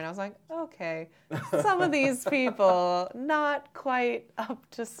that point. I was like, okay, some of these people not quite up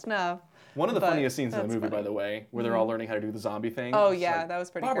to snuff. One of the But funniest scenes in the that's movie, funny. by the way, where they're all learning how to do the zombie thing. Oh, It's yeah, like, that was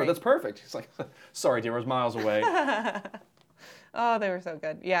pretty Barbara, great. that's perfect. He's like, sorry, dear, I was miles away. Oh, they were so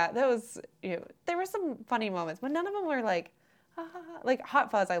good. Yeah, that was. There were some funny moments, but none of them were like Hot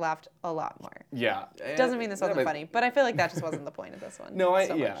Fuzz. I laughed a lot more. Yeah. Doesn't mean this Yeah, wasn't but- funny, but I feel like that just wasn't the point of this one. No,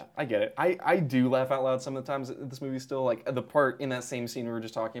 so much. I get it. I do laugh out loud some of the times at this movie still. Like the part in that same scene we were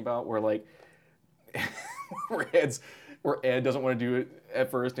just talking about where like where Ed doesn't want to do it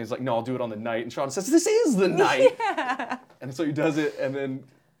at first, and he's like, no, I'll do it on the night. And Sean says, this is the night. And so he does it, and then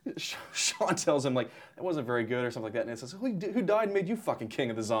Sean tells him like, that wasn't very good or something like that. And it says, who died and made you fucking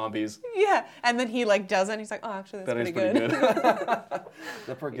king of the zombies? Yeah, and then he like doesn't. He's like, oh, actually, that's That is pretty pretty good. good.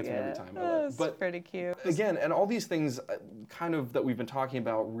 That part gets me every time. That was But pretty cute. again, and all these things kind of that we've been talking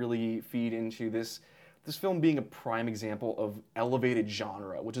about really feed into this film being a prime example of elevated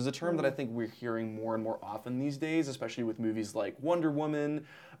genre, which is a term that I think we're hearing more and more often these days, especially with movies like Wonder Woman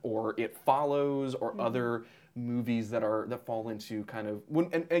or It Follows or other movies that fall into kind of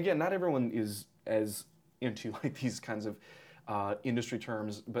and again, not everyone is as into like these kinds of industry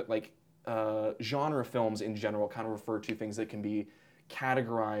terms, but like genre films in general kind of refer to things that can be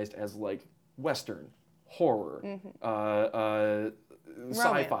categorized as like Western, horror,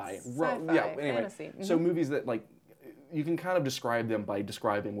 sci-fi, Sci-fi, anyway. fantasy. So movies that like you can kind of describe them by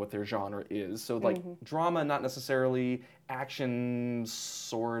describing what their genre is. So like drama, not necessarily, action,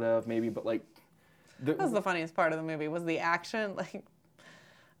 sort of maybe, but like That was the funniest part of the movie, was the action. Like,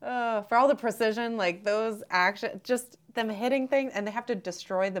 for all the precision, like those action, just them hitting things, and they have to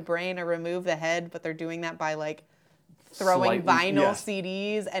destroy the brain or remove the head, but they're doing that by like throwing Slightly, vinyl yes.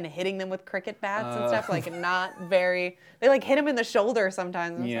 CDs and hitting them with cricket bats and stuff. Like not very. They like hit him in the shoulder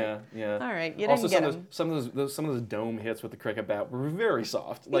sometimes. And I was yeah. All right, you Also, didn't get him. some of those dome hits with the cricket bat were very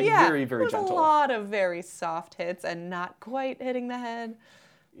soft, like Yeah, very very there's gentle. a lot of very soft hits and not quite hitting the head.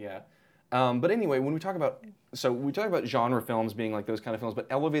 Yeah. But anyway, when we talk about genre films being like those kind of films, but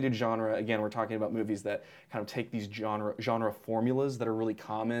elevated genre, again, we're talking about movies that kind of take these genre formulas that are really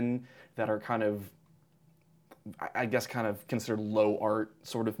common, that are kind of, I guess, kind of considered low art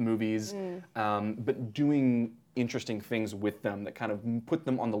sort of movies, but doing interesting things with them that kind of put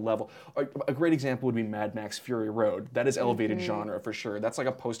them on the level. A great example would be Mad Max Fury Road. That is elevated genre for sure. That's like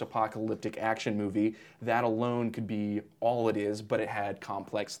a post-apocalyptic action movie. That alone could be all it is, but it had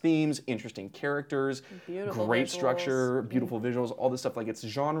complex themes, interesting characters, Beautiful great visuals. structure, beautiful visuals, all this stuff. Like it's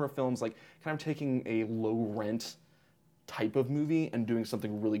genre films, like kind of taking a low rent type of movie and doing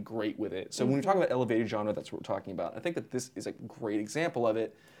something really great with it. So when we talk about elevated genre, that's what we're talking about. I think that this is a great example of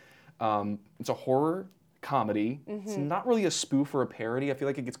it. It's a horror comedy. It's not really a spoof or a parody. I feel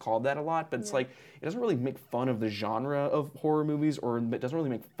like it gets called that a lot, but it's like it doesn't really make fun of the genre of horror movies, or it doesn't really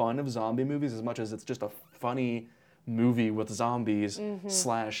make fun of zombie movies as much as it's just a funny movie with zombies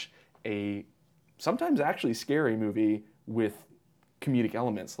slash a sometimes actually scary movie with comedic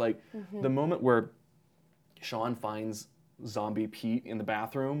elements. Like the moment where Sean finds zombie Pete in the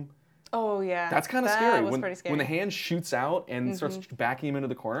bathroom. Oh yeah. That's kind of That scary. was pretty scary. When the hand shoots out and starts backing him into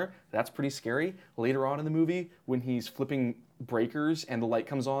the corner, that's pretty scary. Later on in the movie, when he's flipping breakers and the light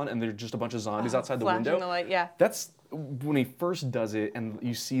comes on and there's just a bunch of zombies outside the flashing window. the light, yeah. That's when he first does it and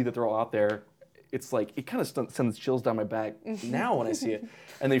you see that they're all out there. It's like, it kind of sends chills down my back now when I see it.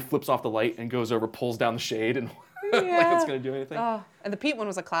 And then he flips off the light and goes over, pulls down the shade, and like it's going to do anything. Oh, and the Pete one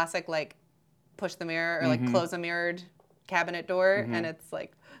was a classic, like, push the mirror or like close a mirrored cabinet door, and it's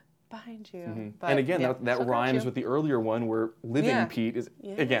like, behind you. But, And again, yeah, that she'll catch rhymes you. with the earlier one where living Yeah. Pete is,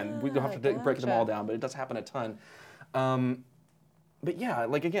 again, we don't have to break them all gotcha. down, but it does happen a ton. But yeah,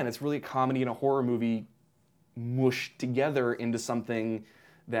 like again, it's really a comedy and a horror movie mushed together into something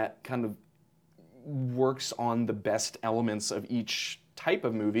that kind of works on the best elements of each type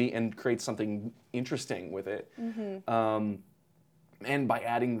of movie and creates something interesting with it. And by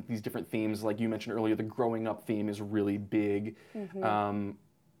adding these different themes, like you mentioned earlier, the growing up theme is really big.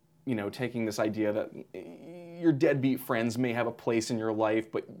 You know, taking this idea that your deadbeat friends may have a place in your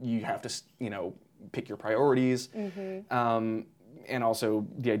life, but you have to, you know, pick your priorities. And also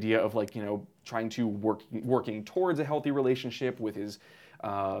the idea of like, you know, trying to working towards a healthy relationship with his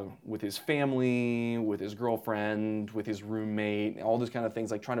family, with his girlfriend, with his roommate, all those kind of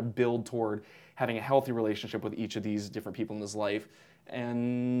things, like trying to build toward having a healthy relationship with each of these different people in his life.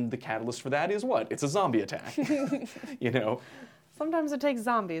 And the catalyst for that is what? It's a zombie attack, you know? Sometimes it takes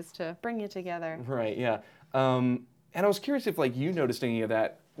zombies to bring you together. Right, yeah. And I was curious if like you noticed any of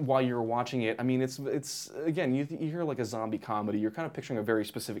that while you were watching it. I mean, it's again, you hear like a zombie comedy, you're kind of picturing a very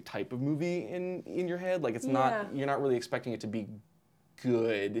specific type of movie in your head. Like it's not, you're not really expecting it to be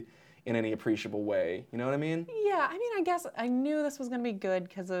good in any appreciable way. You know what I mean? Yeah, I mean, I guess I knew this was going to be good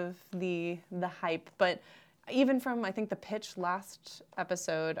because of the hype, but even from, I think, the pitch last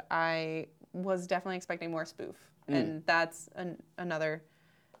episode, I was definitely expecting more spoof. And that's another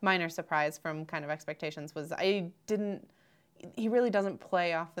minor surprise from kind of expectations was he really doesn't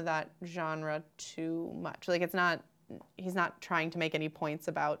play off of that genre too much. Like he's not trying to make any points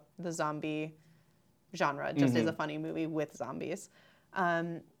about the zombie genre. It just is a funny movie with zombies.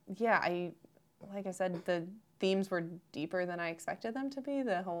 Like I said, the themes were deeper than I expected them to be.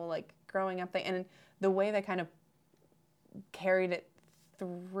 The whole like growing up thing and the way they kind of carried it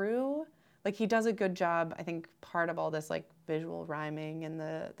through. Like he does a good job. I think part of all this like visual rhyming and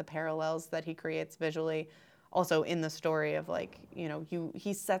the parallels that he creates visually, also in the story of like, you know,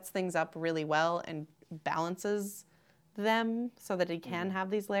 he sets things up really well and balances them so that he can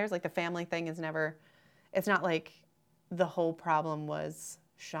have these layers. Like the family thing is never, it's not like the whole problem was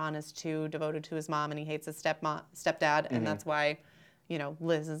Sean is too devoted to his mom and he hates his stepdad and that's why, you know,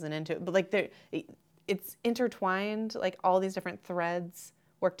 Liz isn't into it. But like it's intertwined, like all these different threads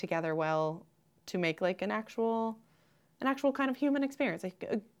work together well to make like an actual kind of human experience,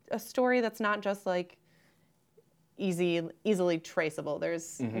 like a story that's not just like easily traceable.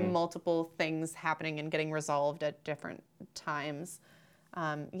 There's multiple things happening and getting resolved at different times.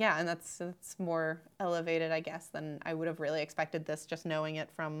 And that's more elevated, I guess, than I would have really expected this just knowing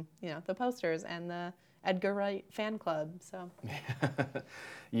it from, you know, the posters and the Edgar Wright fan club. So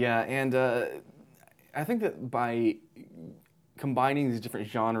yeah, and I think that by combining these different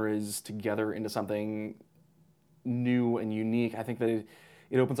genres together into something new and unique, I think that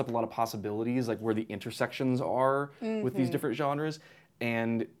it opens up a lot of possibilities, like where the intersections are with these different genres.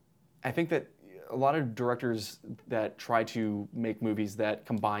 And I think that a lot of directors that try to make movies that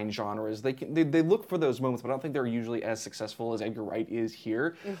combine genres, they look for those moments, but I don't think they're usually as successful as Edgar Wright is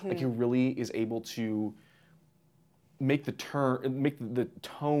here. Like he really is able to make the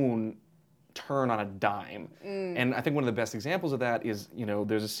tone turn on a dime. And I think one of the best examples of that is, you know,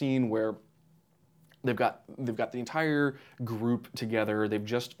 there's a scene where they've got the entire group together. They've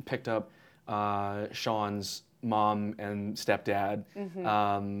just picked up Sean's mom and stepdad,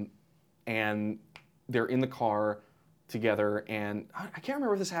 and they're in the car together. And I can't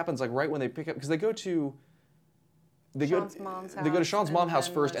remember if this happens like right when they pick up, because they go to Sean's mom's house. They go to Sean's mom's house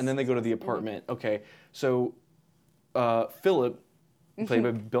then first, and then they go to the apartment. Okay, so Philip, played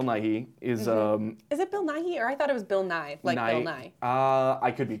by Bill Nighy, is... Is it Bill Nighy? Or I thought it was Bill Nye, like Bill Nye.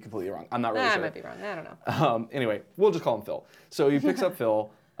 I could be completely wrong. I'm not really sure. I might be wrong. I don't know. Anyway, we'll just call him Phil. So he picks up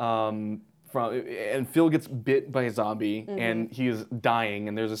Phil. and Phil gets bit by a zombie and he is dying,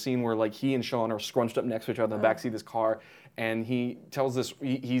 and there's a scene where like he and Sean are scrunched up next to each other in the backseat of this car, and he tells this,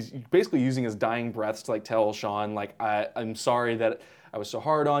 he's basically using his dying breaths to like tell Sean like, I'm sorry that I was so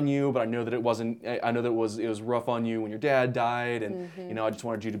hard on you, but I know that it wasn't, I know that it was rough on you when your dad died, and you know, I just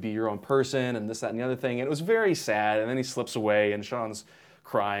wanted you to be your own person, and this, that, and the other thing, and it was very sad, and then he slips away, and Sean's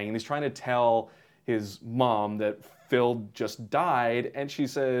crying, and he's trying to tell his mom that Phil just died, and she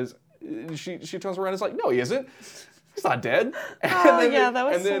says, she turns around and is like, no, he isn't. He's not dead. Oh, yeah, that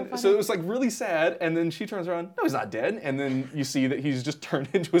was so funny. So it was like really sad, and then she turns around, no, he's not dead, and then you see that he's just turned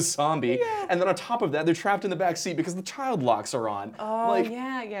into a zombie, and then on top of that, they're trapped in the back seat because the child locks are on. Oh, like,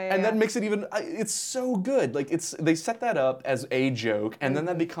 yeah. And that makes it even, it's so good. Like, they set that up as a joke, and then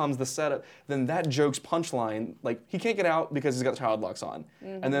that becomes the setup. Then that joke's punchline, like, he can't get out because he's got child locks on.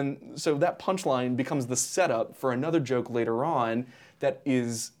 And then, so that punchline becomes the setup for another joke later on that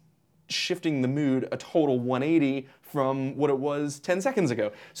is shifting the mood a total 180 from what it was 10 seconds ago.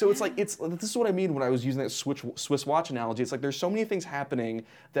 So it's like, this is what I mean when I was using that Swiss watch analogy. It's like there's so many things happening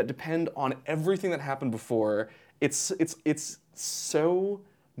that depend on everything that happened before. It's so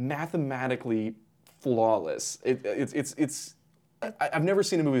mathematically flawless. I've never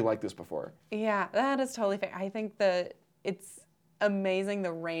seen a movie like this before. Yeah, that is totally fair. I think that it's amazing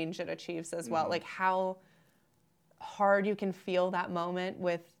the range it achieves as well. Like how hard you can feel that moment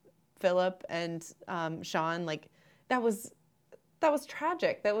with Philip and Sean. Like that was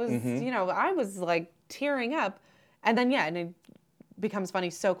tragic. That was, you know, I was like tearing up, and then and it becomes funny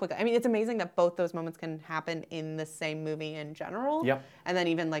so quickly. I mean, it's amazing that both those moments can happen in the same movie in general. Yep. And then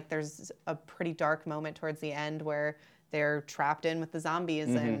even like there's a pretty dark moment towards the end where they're trapped in with the zombies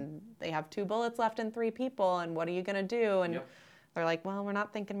and they have 2 bullets left and 3 people, and what are you gonna do? And they're like, well, we're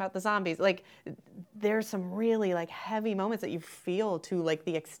not thinking about the zombies. Like, there's some really like heavy moments that you feel to like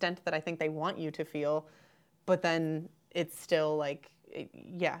the extent that I think they want you to feel, but then it's still like,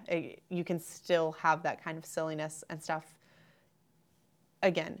 you can still have that kind of silliness and stuff.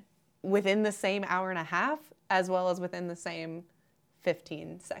 Again, within the same hour and a half, as well as within the same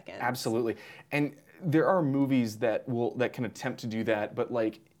 15 seconds. Absolutely. And there are movies that can attempt to do that, but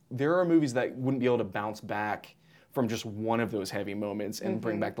like there are movies that wouldn't be able to bounce back from just one of those heavy moments and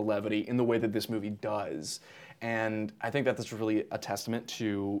bring back the levity in the way that this movie does. And I think that that's really a testament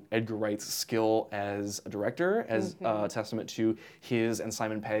to Edgar Wright's skill as a director, as a testament to his and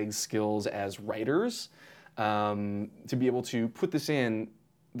Simon Pegg's skills as writers, to be able to put this in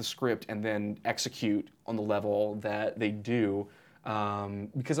the script and then execute on the level that they do,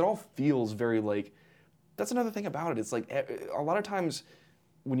 because it all feels very like, that's another thing about it. It's like a lot of times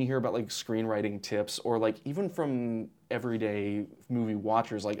when you hear about like screenwriting tips or like even from everyday movie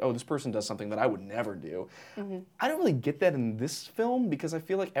watchers, like, oh, this person does something that I would never do. I don't really get that in this film because I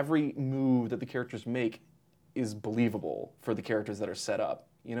feel like every move that the characters make is believable for the characters that are set up.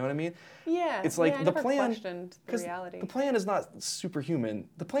 You know what I mean? Yeah. It's like I the never plan, questioned the reality. the plan is not superhuman.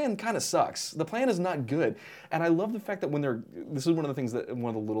 The plan kind of sucks. The plan is not good. And I love the fact that this is one of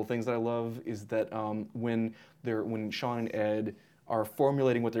the little things that I love is that when Sean and Ed are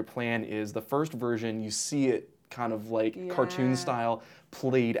formulating what their plan is, the first version, you see it kind of like cartoon style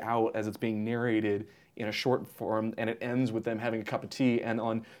played out as it's being narrated in a short form, and it ends with them having a cup of tea, and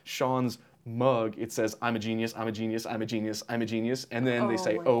on Sean's mug it says, I'm a genius, I'm a genius, I'm a genius, I'm a genius, and then they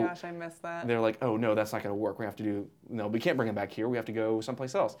say, oh my gosh, I missed that. They're like, oh no, that's not going to work. We can't bring him back here. We have to go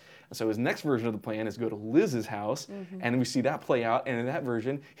someplace else. And so his next version of the plan is go to Liz's house, and we see that play out, and in that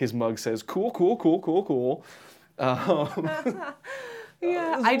version, his mug says, cool, cool, cool, cool, cool.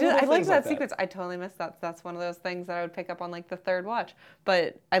 Yeah, I like that sequence. I totally missed that. That's one of those things that I would pick up on like the third watch.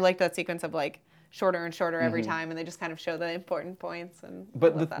 But I like that sequence of like shorter and shorter every time, and they just kind of show the important points.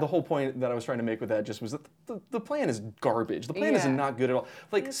 But the whole point that I was trying to make with that just was that the plan is garbage. The plan is not good at all.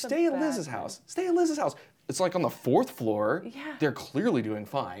 Like, stay at Liz's house. Stay at Liz's house. It's like on the 4th floor. Yeah. They're clearly doing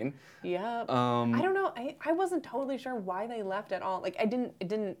fine. Yeah. I don't know. I wasn't totally sure why they left at all. Like, it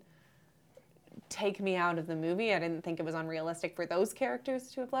didn't take me out of the movie. I didn't think it was unrealistic for those characters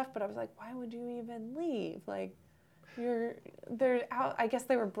to have left, but I was like, why would you even leave? Like, they're out. I guess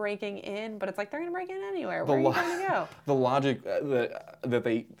they were breaking in, but it's like they're gonna break in anywhere. Where are you gonna go? The logic that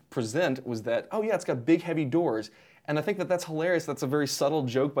they present was that, oh yeah, it's got big heavy doors. And I think that's hilarious. That's a very subtle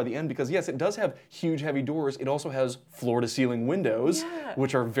joke by the end because, yes, it does have huge, heavy doors. It also has floor-to-ceiling windows,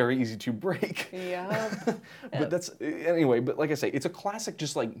 which are very easy to break. Yeah. But like I say, it's a classic,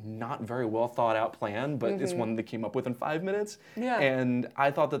 just like not very well thought out plan, but it's one they came up with in 5 minutes. Yeah. And I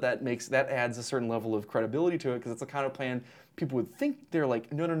thought that adds a certain level of credibility to it because it's the kind of plan people would think they're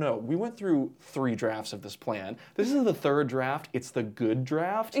like, no, we went through 3 drafts of this plan. This is the 3rd draft. It's the good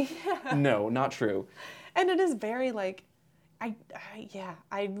draft. Yeah. No, not true. And it is very like, I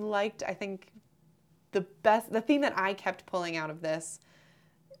think the theme that I kept pulling out of this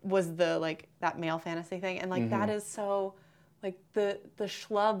was the like that male fantasy thing, and like that is so like the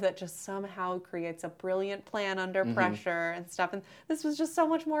schlub that just somehow creates a brilliant plan under pressure and stuff. And this was just so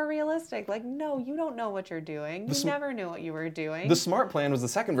much more realistic. Like, no, you don't know what you're doing. You never knew what you were doing. The smart plan was the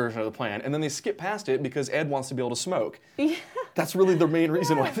second version of the plan, and then they skip past it because Ed wants to be able to smoke. Yeah. That's really the main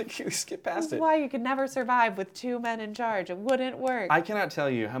reason why they skip past That's it. why you could never survive with 2 men in charge. It wouldn't work. I cannot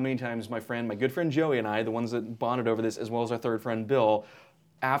tell you how many times my good friend Joey and I, the ones that bonded over this, as well as our third friend Bill,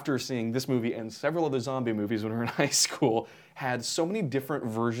 after seeing this movie and several other zombie movies when we were in high school, had so many different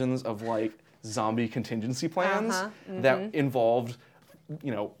versions of like zombie contingency plans that involved,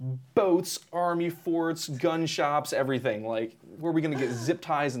 boats, army forts, gun shops, everything. Like, where are we going to get zip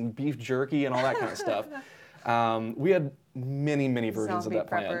ties and beef jerky and all that kind of stuff? We had many versions Zombie of that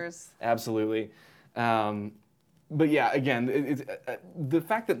plan. preppers. Absolutely. But yeah, again, the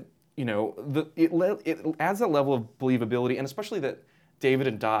fact that it adds that level of believability, and especially that David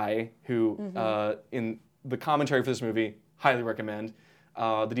and Di, who in the commentary for this movie, highly recommend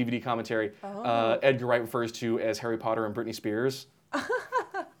the DVD commentary. Edgar Wright refers to as Harry Potter and Britney Spears.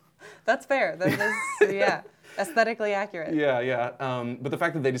 That's fair. That is, yeah, aesthetically accurate. Yeah. But the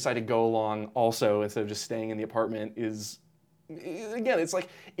fact that they decide to go along also instead of just staying in the apartment is, again, it's like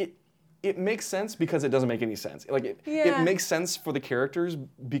it makes sense because it doesn't make any sense. Like it makes sense for the characters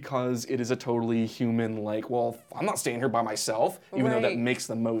because it is a totally human, like, well, I'm not staying here by myself, even though that makes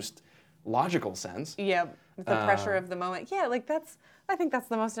the most logical sense. Yeah, the pressure of the moment. Yeah, like I think that's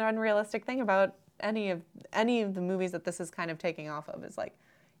the most unrealistic thing about any of the movies that this is kind of taking off of, is like,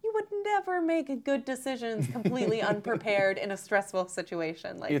 you would never make good decisions completely unprepared in a stressful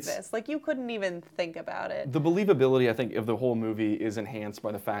situation like this. Like, you couldn't even think about it. The believability, I think, of the whole movie is enhanced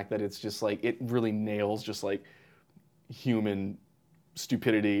by the fact that it's just like, it really nails just like human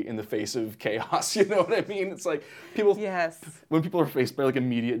stupidity in the face of chaos. You know what I mean? It's like when people are faced by like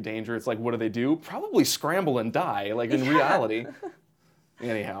immediate danger, it's like, what do? Probably scramble and die, like in reality.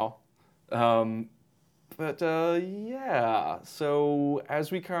 Anyhow. So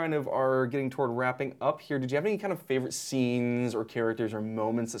as we kind of are getting toward wrapping up here, did you have any kind of favorite scenes or characters or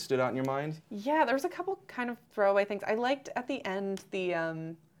moments that stood out in your mind? Yeah, there was a couple kind of throwaway things. I liked at the end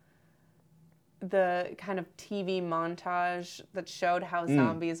the kind of TV montage that showed how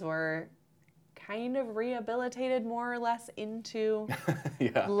zombies were kind of rehabilitated more or less into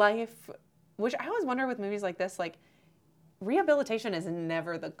life, which I always wonder with movies like this, like, rehabilitation is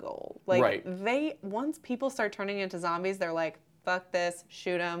never the goal. Like, once people start turning into zombies, they're like, fuck this,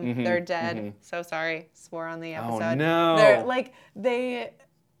 shoot them, they're dead. So sorry, swore on the episode. Oh no. They're like, they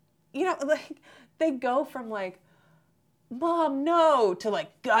go from like, Mom, no, to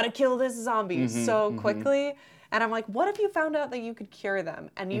like, gotta kill this zombie so quickly. And I'm like, what if you found out that you could cure them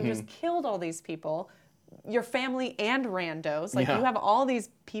and you just killed all these people, your family and randos? Like, you have all these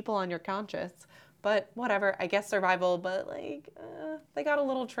people on your conscience. But whatever, I guess survival, but like, they got a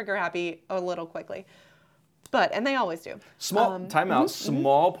little trigger happy a little quickly. And they always do.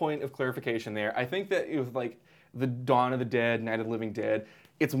 Small point of clarification there. I think that with like the Dawn of the Dead, Night of the Living Dead,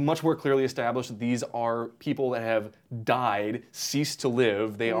 it's much more clearly established that these are people that have died, ceased to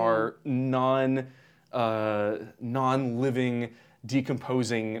live. They are non-living,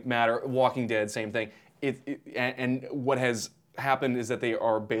 decomposing matter. Walking Dead, same thing. And what has happened is that they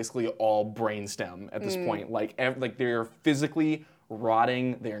are basically all brainstem at this point. Like they're physically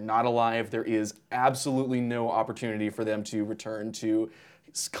rotting. They are not alive. There is absolutely no opportunity for them to return to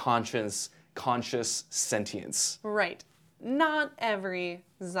conscious sentience. Right. Not every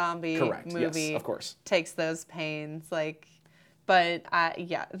zombie movie of course. takes those pains. Like, but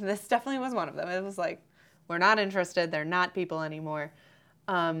this definitely was one of them. It was like, we're not interested. They're not people anymore.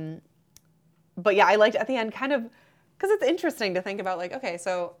 But yeah, I liked at the end kind of, because it's interesting to think about, like, okay,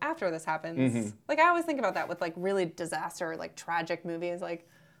 so after this happens, like, I always think about that with, like, really disaster, like, tragic movies. Like,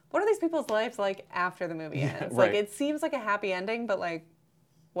 what are these people's lives like after the movie ends? Like, it seems like a happy ending, but, like,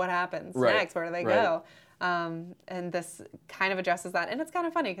 what happens next? Where do they go? And this kind of addresses that. And it's kind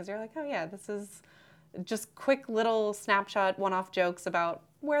of funny because you're like, oh, yeah, this is just quick little snapshot, one-off jokes about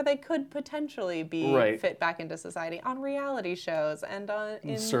where they could potentially be fit back into society on reality shows and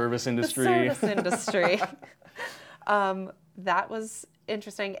in service industry. The service industry. That was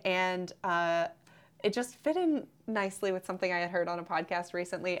interesting, and it just fit in nicely with something I had heard on a podcast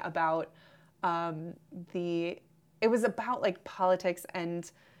recently about it was about like politics and,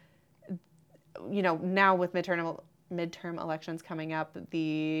 now with midterm midterm elections coming up,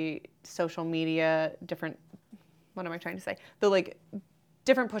 the social media, what am I trying to say? The like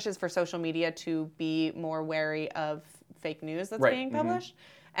different pushes for social media to be more wary of fake news that's Right. being published.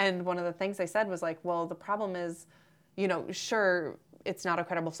 And one of the things they said was like, well, the problem is, sure, it's not a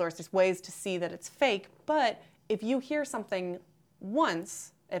credible source. There's ways to see that it's fake, but if you hear something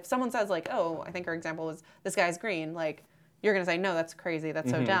once, if someone says like, oh, I think our example was this guy's green, like you're going to say, no, that's crazy. That's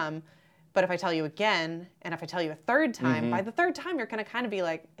so dumb. But if I tell you again, and if I tell you a third time, by the third time, you're going to kind of be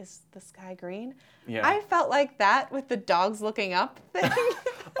like, is this guy green? Yeah. I felt like that with the dogs looking up thing.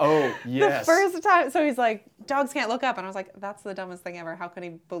 Oh, yes. The first time, so he's like, dogs can't look up. And I was like, that's the dumbest thing ever. How can he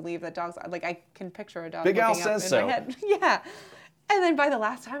believe that dogs, like I can picture a dog Big Al looking up says in so. my head. Yeah. And then by the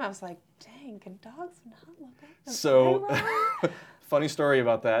last time, I was like, dang, can dogs not look up? Am So, I wrong? funny story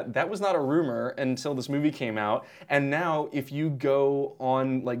about that. That was not a rumor until this movie came out. And now, if you go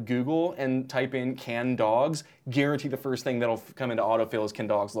on like Google and type in "can dogs," guarantee the first thing that'll come into autofill is "can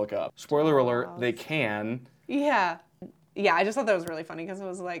dogs look up." Spoiler alert: they can. Yeah. Yeah, I just thought that was really funny because it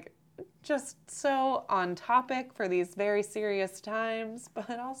was like just so on topic for these very serious times,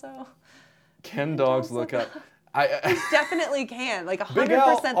 but also Can dogs look up? I definitely can. Like 100% Big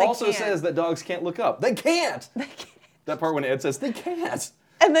Al they also can. says that dogs can't look up. They can't. That part when Ed says they can't.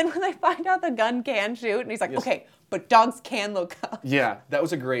 And then when they find out the gun can shoot, and he's like, Yes. okay, but dogs can look up. Yeah, that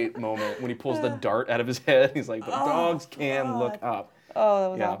was a great moment when he pulls the dart out of his head. He's like, but dogs can look up. Oh, that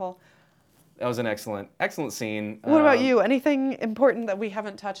was Yeah. awful. That was an excellent scene. What about you? Anything important that we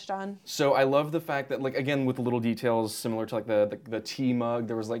haven't touched on? So I love the fact that, like, again, with the little details similar to like the tea mug,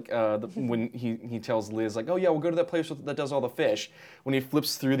 there was like when he tells Liz like, oh yeah, we'll go to that place that does all the fish. When he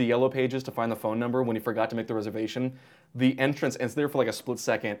flips through the yellow pages to find the phone number when he forgot to make the reservation, the entrance, and it's there for like a split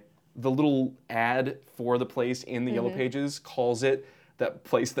second. The little ad for the place in the yellow pages calls it that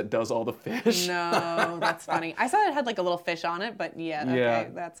place that does all the fish. No, that's funny. I saw it had like a little fish on it, but yeah, okay, Yeah.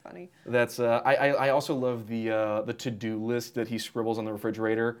 that's funny. That's I also love the to-do list that he scribbles on the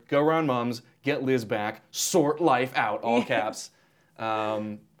refrigerator. Go around Mom's, get Liz back, sort life out, all caps.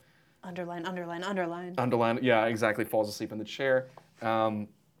 Underline, underline, underline. Underline, yeah, exactly. Falls asleep in the chair. Where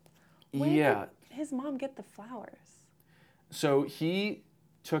Yeah. did his mom get the flowers? So he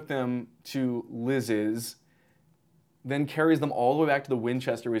took them to Liz's, then carries them all the way back to the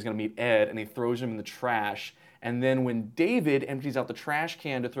Winchester where he's going to meet Ed, and he throws them in the trash. And then when David empties out the trash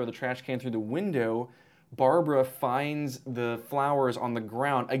can to throw the trash can through the window, Barbara finds the flowers on the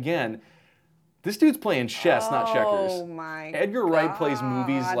ground. Again, this dude's playing chess, not checkers. Oh my Edgar Wright plays God.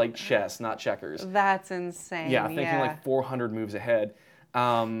 movies like chess, not checkers. That's insane. Yeah, thinking like 400 moves ahead.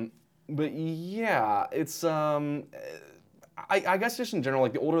 But yeah, it's I guess just in general,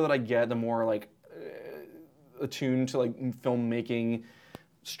 like the older that I get, the more like attuned to like filmmaking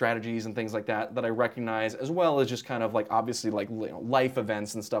strategies and things like that I recognize, as well as just kind of like obviously like life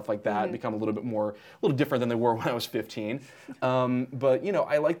events and stuff like that become a little different than they were when I was 15. But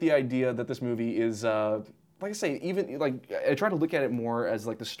I like the idea that this movie is like I say, even like I try to look at it more as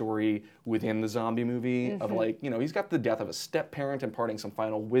like the story within the zombie movie of like, he's got the death of a step parent imparting some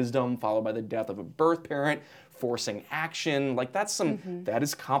final wisdom, followed by the death of a birth parent forcing action. Like that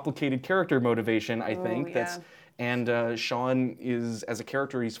is complicated character motivation, I think. Yeah. And Sean is, as a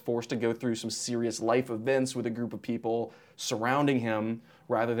character, he's forced to go through some serious life events with a group of people surrounding him,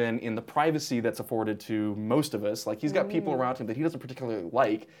 rather than in the privacy that's afforded to most of us. Like he's got people around him that he doesn't particularly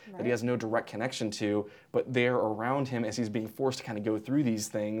like, that he has no direct connection to, but they're around him as he's being forced to kind of go through these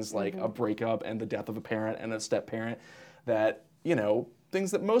things, like a breakup and the death of a parent and a step parent, that, things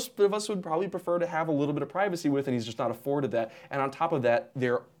that most of us would probably prefer to have a little bit of privacy with, and he's just not afforded that. And on top of that,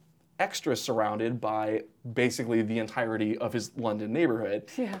 they're extra surrounded by basically the entirety of his London neighborhood.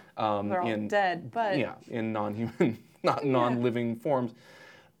 Yeah, they're all dead, but... Yeah, in non-human, not non-living forms.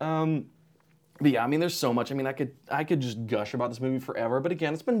 But yeah, I mean, there's so much. I mean, I could just gush about this movie forever. But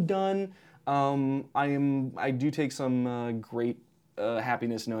again, it's been done. I do take some great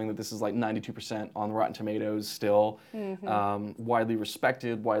happiness knowing that this is like 92% on Rotten Tomatoes still. Widely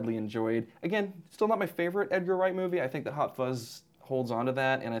respected, widely enjoyed. Again, still not my favorite Edgar Wright movie. I think that Hot Fuzz holds on to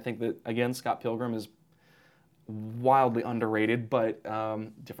that, and I think that, again, Scott Pilgrim is wildly underrated, but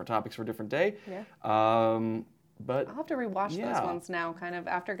different topics for a different day. Yeah. But I'll have to rewatch those ones now, kind of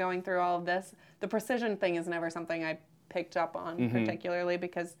after going through all of this. The precision thing is never something I picked up on particularly,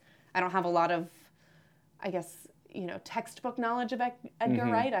 because I don't have a lot of, I guess, textbook knowledge of Edgar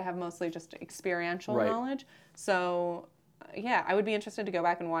Wright. I have mostly just experiential knowledge. So, yeah, I would be interested to go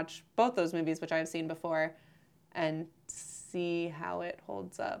back and watch both those movies, which I have seen before, and see how it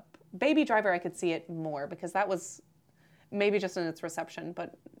holds up. Baby Driver, I could see it more, because that was maybe just in its reception,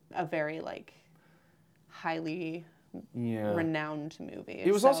 but a very, like, highly renowned movie.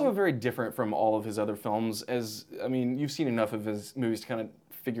 It was also very different from all of his other films. You've seen enough of his movies to kind of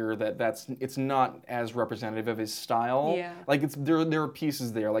figure that it's not as representative of his style. Yeah. Like there are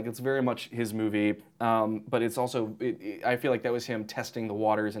pieces there. Like it's very much his movie, but it's also I feel like that was him testing the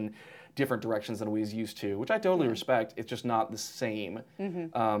waters in different directions than he's used to, which I totally respect. It's just not the same.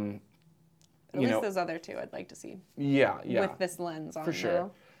 Mm-hmm. At least those other two I'd like to see. Yeah. With this lens on. For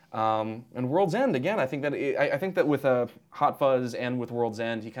sure. And World's End again. I think that with Hot Fuzz and with World's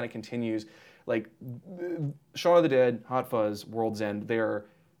End, he kind of continues. Like Shaun of the Dead, Hot Fuzz, World's End.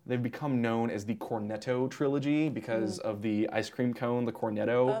 They've become known as the Cornetto trilogy because of the ice cream cone, the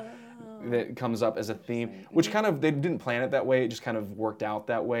Cornetto, that comes up as a theme. Which kind of they didn't plan it that way. It just kind of worked out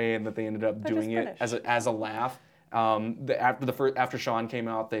that way, and that they ended up doing it as a laugh. After Shaun came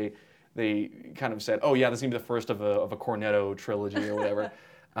out, they kind of said, "Oh yeah, this is gonna be the first of a Cornetto trilogy or whatever."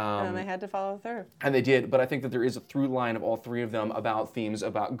 And they had to follow through. And they did, but I think that there is a through line of all three of them about themes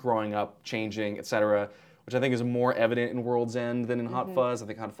about growing up, changing, etc., which I think is more evident in World's End than in Hot Fuzz. I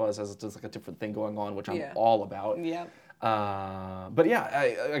think Hot Fuzz has just like a different thing going on, which I'm all about. Yeah. But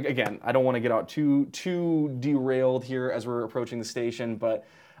yeah, I don't want to get out too derailed here as we're approaching the station, but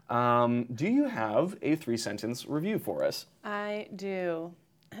do you have a 3-sentence review for us? I do.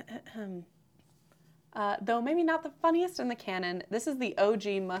 Though maybe not the funniest in the canon, this is the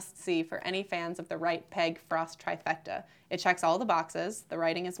OG must-see for any fans of the Wright, Pegg, Frost trifecta. It checks all the boxes, the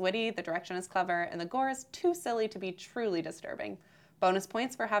writing is witty, the direction is clever, and the gore is too silly to be truly disturbing. Bonus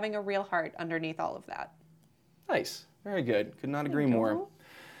points for having a real heart underneath all of that. Nice. Very good. Could not agree more.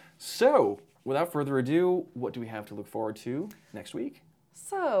 So, without further ado, what do we have to look forward to next week?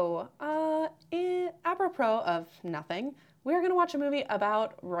 So, apropos of nothing, we're going to watch a movie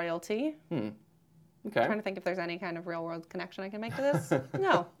about royalty. Okay. I'm trying to think if there's any kind of real-world connection I can make to this.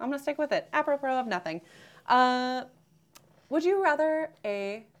 No, I'm going to stick with it. Apropos of nothing. Would you rather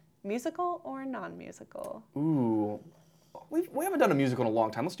a musical or non-musical? Ooh. We haven't done a musical in a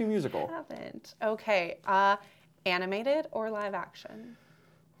long time. Let's do musical. Haven't. Okay. Animated or live action?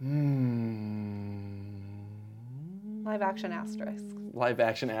 Live action asterisk. Live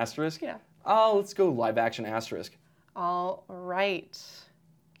action asterisk? Yeah. Oh, let's go live action asterisk. All right.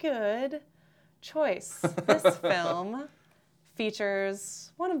 Good choice. This film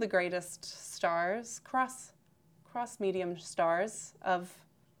features one of the greatest stars, cross-medium stars of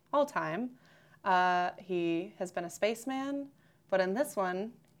all time. He has been a spaceman, but in this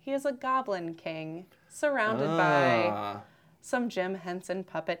one, he is a goblin king surrounded by some Jim Henson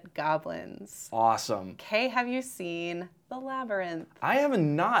puppet goblins. Awesome. Kay, have you seen The Labyrinth? I have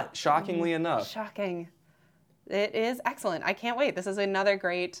not, shockingly enough. Shocking. It is excellent. I can't wait. This is another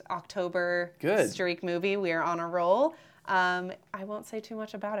great October streak movie. We are on a roll. I won't say too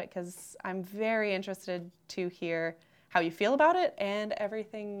much about it because I'm very interested to hear how you feel about it and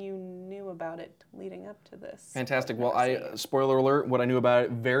everything you knew about it leading up to this. Fantastic. Well, spoiler alert, what I knew about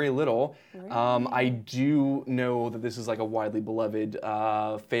it, very little. Really? I do know that this is like a widely beloved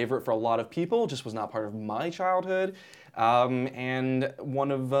favorite for a lot of people, just was not part of my childhood. And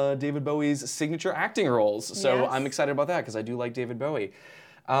one of David Bowie's signature acting roles. So I'm excited about that because I do like David Bowie.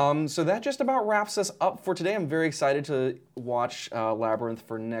 So that just about wraps us up for today. I'm very excited to watch Labyrinth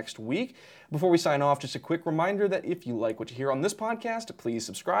for next week. Before we sign off, just a quick reminder that if you like what you hear on this podcast, please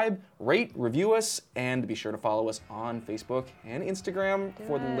subscribe, rate, review us, and be sure to follow us on Facebook and Instagram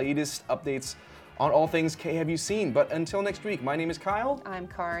for the latest updates on all things Kay Have You Seen. But until next week, my name is Kyle. I'm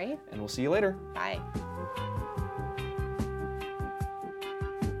Kari. And we'll see you later. Bye.